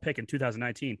overall pick in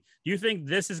 2019. Do you think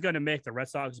this is going to make the Red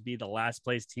Sox be the last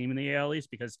place team in the AL East?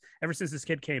 Because ever since this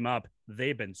kid came up,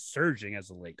 they've been surging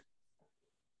as of late.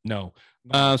 No.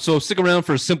 So stick around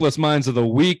for Simplest Minds of the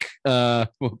Week.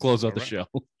 We'll close out the show.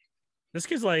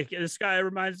 This guy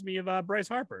reminds me of Bryce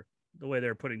Harper, the way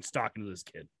they're putting stock into this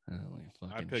kid.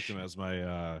 I picked him as my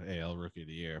AL Rookie of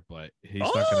the Year, but he's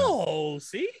not going to.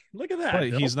 See? Look at that.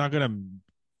 But he's not going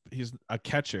to. He's a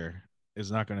catcher. Is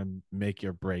not going to make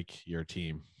or break your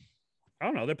team. I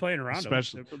don't know. They're playing around. They're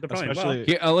playing well.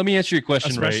 Here, let me answer your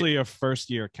question. Especially a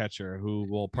first-year catcher who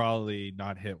will probably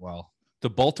not hit well. The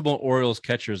Baltimore Orioles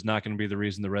catcher is not going to be the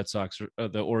reason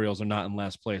the Orioles are not in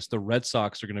last place. The Red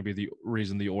Sox are going to be the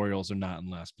reason the Orioles are not in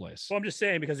last place. Well, I'm just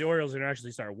saying because the Orioles are going to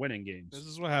actually start winning games. This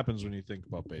is what happens when you think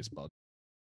about baseball.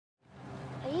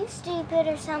 Are you stupid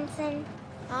or something?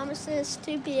 I'm as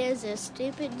stupid as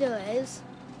stupid does.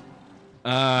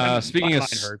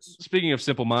 Speaking of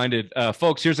simple-minded,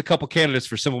 folks, here's a couple candidates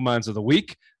for Simple Minds of the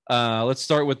Week. Let's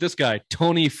start with this guy,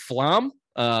 Tony Flam.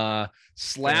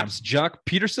 Slaps Jock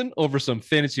Peterson over some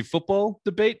fantasy football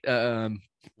debate.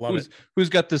 Who's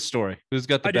got this story? Who's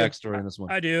got the backstory in this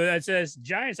one? I do. It says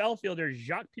Giants outfielder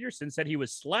Jock Peterson said he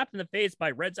was slapped in the face by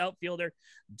Reds outfielder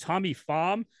Tommy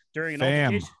Pham during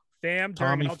an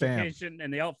altercation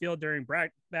in the outfield during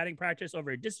batting practice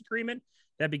over a disagreement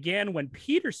that began when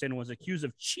Peterson was accused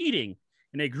of cheating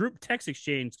in a group text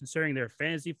exchange concerning their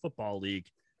fantasy football league.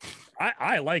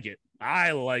 I like it.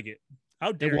 I like it.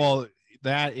 How dare you?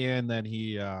 That and then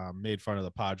he made fun of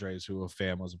the Padres, who a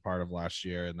fan was a part of last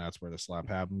year, and that's where the slap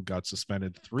happened. Got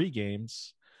suspended 3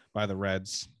 games by the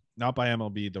Reds, not by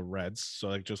MLB, the Reds.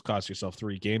 So it just cost yourself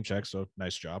 3 game checks. So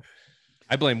nice job.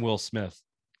 I blame Will Smith.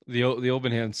 The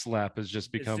open hand slap has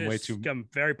just become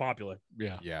very popular.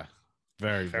 Yeah.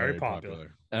 Very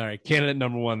popular. All right. Candidate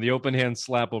number 1, the open hand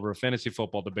slap over a fantasy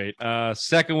football debate.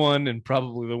 Second one, and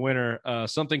probably the winner,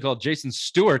 something called Jason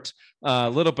Stewart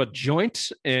lit up a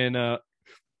joint and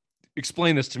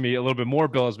explain this to me a little bit more,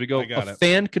 Bill, as we go. A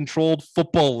fan-controlled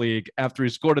football league after he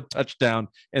scored a touchdown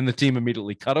and the team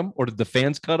immediately cut him, or did the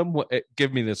fans cut him?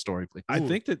 Give me this story, please. I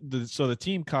think that the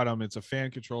team cut him. It's a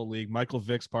fan-controlled league. Michael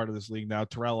Vick's part of this league now.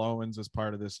 Terrell Owens is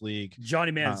part of this league.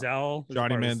 Johnny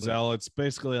Manziel. It's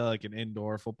basically like an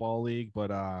indoor football league, but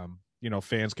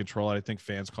fans control it. I think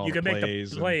fans call the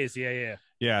plays.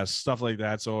 Yeah, stuff like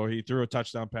that. So he threw a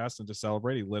touchdown pass, and to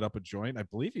celebrate, he lit up a joint. I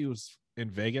believe he was in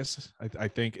Vegas, I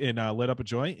think, and lit up a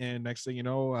joint. And next thing you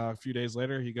know, a few days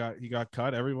later, he got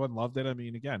cut. Everyone loved it. I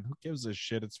mean, again, who gives a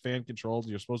shit? It's fan controlled.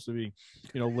 You're supposed to be,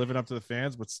 living up to the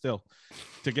fans, but still,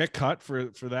 to get cut for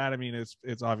that, I mean, it's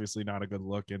obviously not a good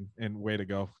look. And way to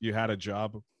go. You had a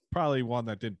job. Probably one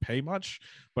that didn't pay much,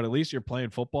 but at least you're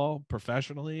playing football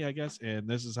professionally, I guess. And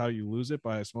this is how you lose it,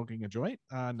 by smoking a joint.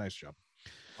 Nice job.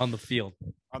 On the field,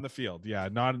 yeah,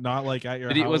 not like at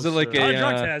your house. Was it like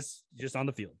just on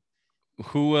the field?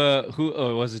 Who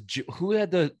was it? Who had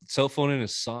the cell phone in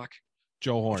his sock?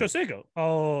 Joe Horn. Joe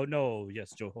Oh no,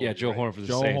 yes, Joe Horn. Yeah, Joe Horn for the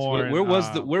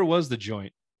Saints. Where was the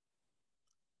joint?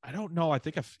 I don't know. I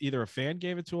think either a fan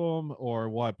gave it to him or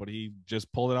what, but he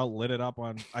just pulled it out, lit it up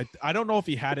on. I don't know if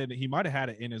he had it. He might have had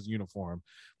it in his uniform,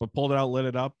 but pulled it out, lit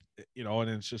it up, and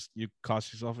it's just, you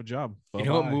cost yourself a job. You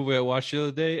know what movie I watched the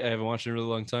other day? I haven't watched it in a really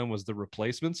long time. Was The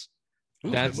Replacements.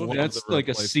 That's like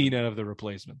a scene out of The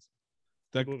Replacements.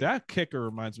 That kicker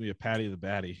reminds me of Patty the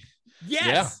Batty.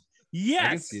 Yes. Yeah. Yes. I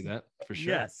can see that for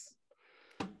sure. Yes.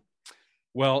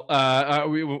 Well,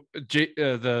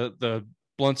 the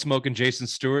blunt smoking Jason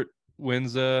Stewart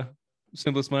wins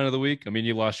Simplest Mind of the Week. I mean,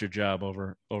 you lost your job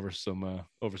over some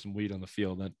weed on the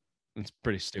field. That's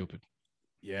pretty stupid.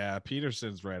 Yeah,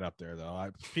 Peterson's right up there though.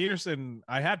 I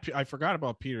forgot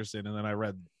about Peterson, and then I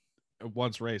read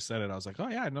once Ray said it, I was like, oh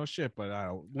yeah, no shit. But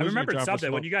I remembered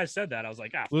something when you guys said that. I was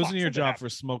like, losing your job for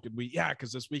smoking weed. Yeah,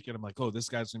 because this weekend I'm like, oh, this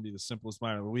guy's gonna be the simplest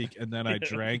mind of the week. And then I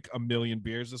drank 1 million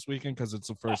beers this weekend because it's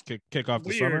the first kick off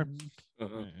the summer.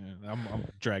 I'm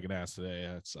dragging ass today.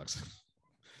 Yeah, it sucks.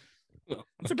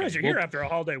 I'm surprised you're here after a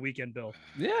holiday weekend, Bill.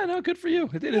 Yeah, no, good for you.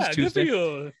 It is Yeah, Tuesday. good for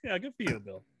you. Yeah, good for you,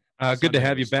 Bill. Good to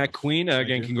have you Sunday back, stuff. Queen. Thank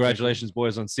Again, you. congratulations,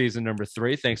 boys, on season number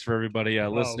 3. Thanks for everybody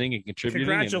Well, listening and contributing.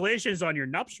 Congratulations on your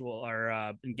nuptial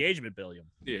or engagement, Billiam.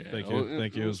 Yeah,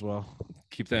 Thank you as well.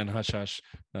 Keep that in hush hush.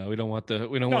 We don't want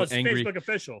It's angry. Facebook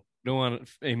official. We don't want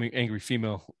angry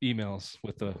female emails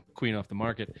with the Queen off the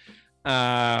market.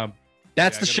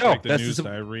 That's the show. The That's news the to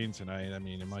Irene tonight. I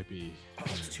mean, it might be.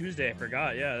 It's Tuesday. I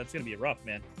forgot. Yeah, that's gonna be rough,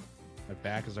 man. My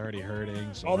back is already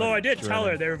hurting. So Although I'm I did tell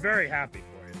her dreading. they were very happy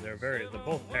for you. The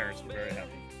both parents were very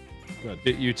happy.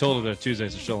 Good. You told her that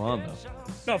Tuesdays are still on though.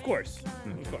 No, of course,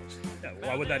 of course. Yeah,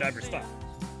 why would that ever stop?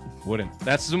 Wouldn't.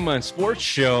 That's Zoom on Sports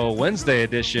Show Wednesday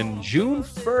edition, June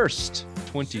 1st,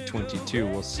 2022.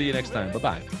 We'll see you next time. Bye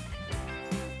bye.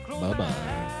 Bye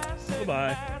bye. Bye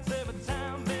bye.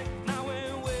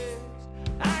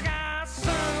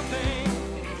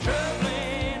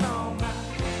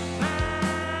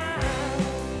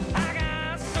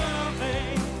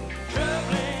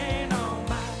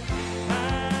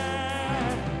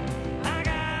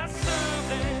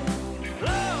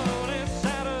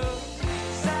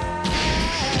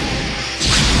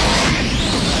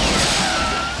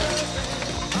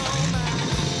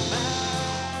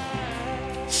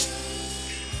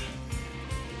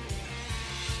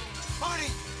 Marty!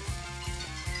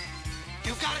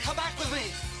 You've got to come back with me!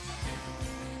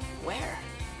 Where?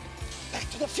 Back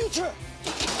to the future!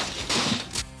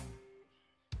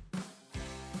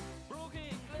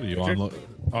 Are you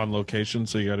on location?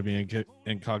 So you got to be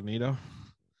incognito.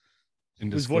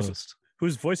 Undisclosed.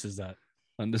 Whose voice is that?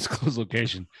 Undisclosed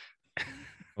location.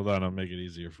 Hold on, I'll make it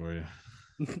easier for you.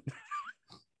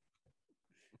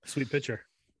 Sweet picture.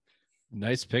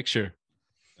 Nice picture.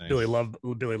 Thanks. Billy Love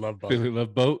Boat. Billy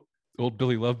Love Boat. Old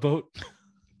Billy Love Boat.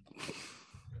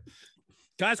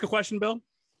 Can I ask a question, Bill?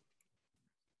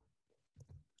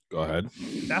 Go ahead.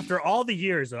 After all the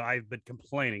years that I've been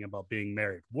complaining about being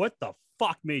married, what the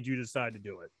fuck made you decide to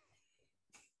do it?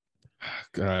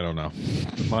 I don't know.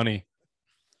 Money.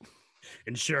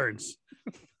 Insurance.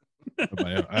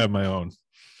 I have my own.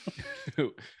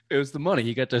 It was the money.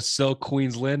 You got to sell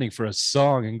Queen's Landing for a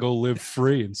song and go live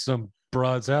free in some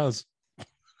broad's house.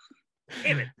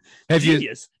 Damn it. Have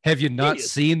Genius. you not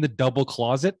Genius. seen the double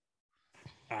closet?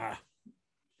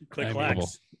 Click Unbelievable.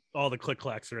 clacks. All the click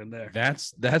clacks are in there.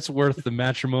 That's worth the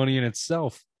matrimony in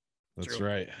itself. That's True.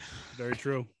 right. Very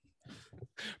true.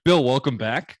 Bill, welcome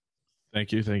back.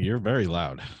 Thank you. You're very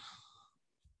loud.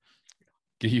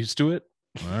 Get used to it.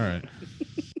 All right.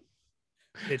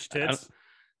 Hitch tits.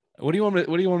 What do you want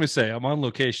me to say? I'm on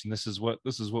location. This is what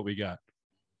we got.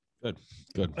 Good.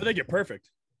 I think you're perfect.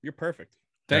 You're perfect.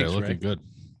 Thanks, You're looking Ray. good.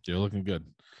 You're looking good.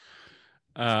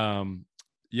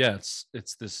 Yeah,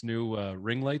 it's this new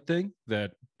ring light thing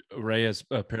that Ray has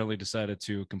apparently decided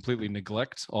to completely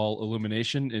neglect all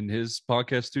illumination in his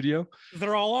podcast studio.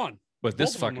 They're all on. But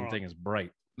this Both of them fucking are thing is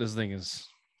bright. This thing is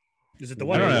Is it the I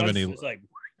one don't that have was- any- it's like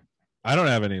I don't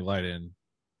have any light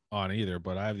on either,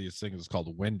 but I have these things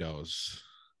called windows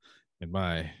in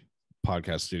my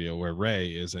podcast studio where Ray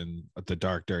is in the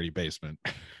dark, dirty basement.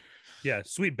 yeah,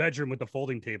 sweet bedroom with the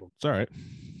folding table. It's all right.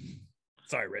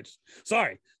 Sorry, Rich.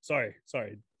 Sorry.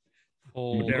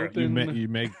 hold dare. open.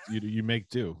 You make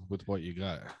do with what you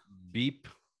got. Beep.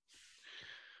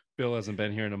 Bill hasn't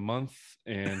been here in a month,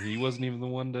 and he wasn't even the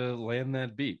one to land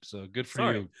that beep. So good for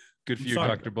Sorry. you. Good for I'm you, sorry.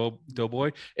 Dr.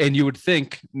 Doughboy. And you would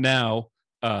think now,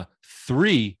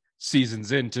 3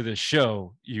 seasons into the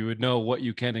show, you would know what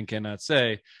you can and cannot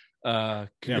say. Yeah,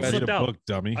 It read slipped a out. book,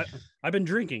 dummy. I've been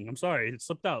drinking. I'm sorry. It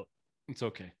slipped out. It's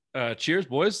okay. Cheers,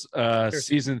 boys. Cheers.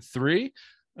 Season 3.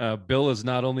 Bill is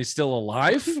not only still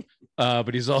alive,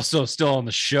 but he's also still on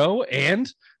the show,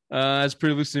 and as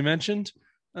previously mentioned,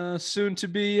 soon to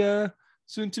be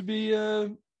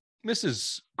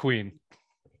Mrs. Queen.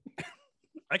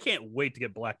 I can't wait to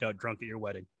get blacked out drunk at your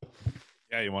wedding.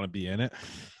 Yeah, you want to be in it?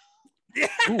 Yeah.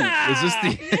 Ooh, is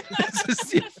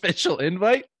this the official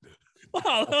invite?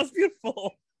 Wow, that was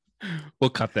beautiful. We'll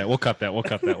cut that. We'll cut that.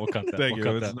 Thank you. We'll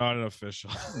cut It's that. not an official.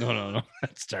 No.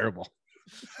 That's terrible.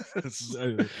 It's-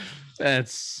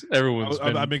 That's everyone's.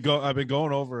 I've been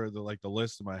going over the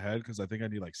list in my head because I think I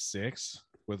need like 6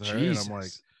 with her, and I'm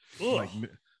like, Ugh.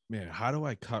 man, how do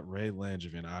I cut Ray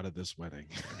Langevin out of this wedding?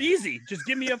 Easy. Just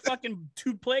give me a fucking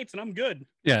 2 plates and I'm good.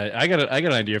 Yeah, I got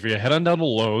an idea for you. Head on down to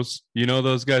Lowe's. You know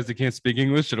those guys that can't speak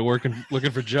English that are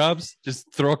looking for jobs.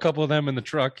 Just throw a couple of them in the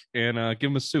truck and give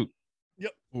them a suit.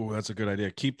 Ooh, that's a good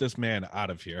idea. Keep this man out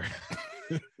of here.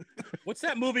 What's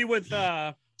that movie with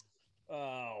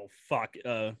oh fuck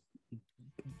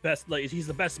best. Like he's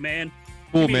the best man.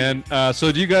 Cool, man.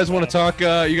 So do you guys want to talk?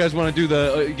 You guys want to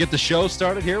do get the show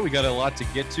started here? We got a lot to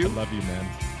get to. I love you, man.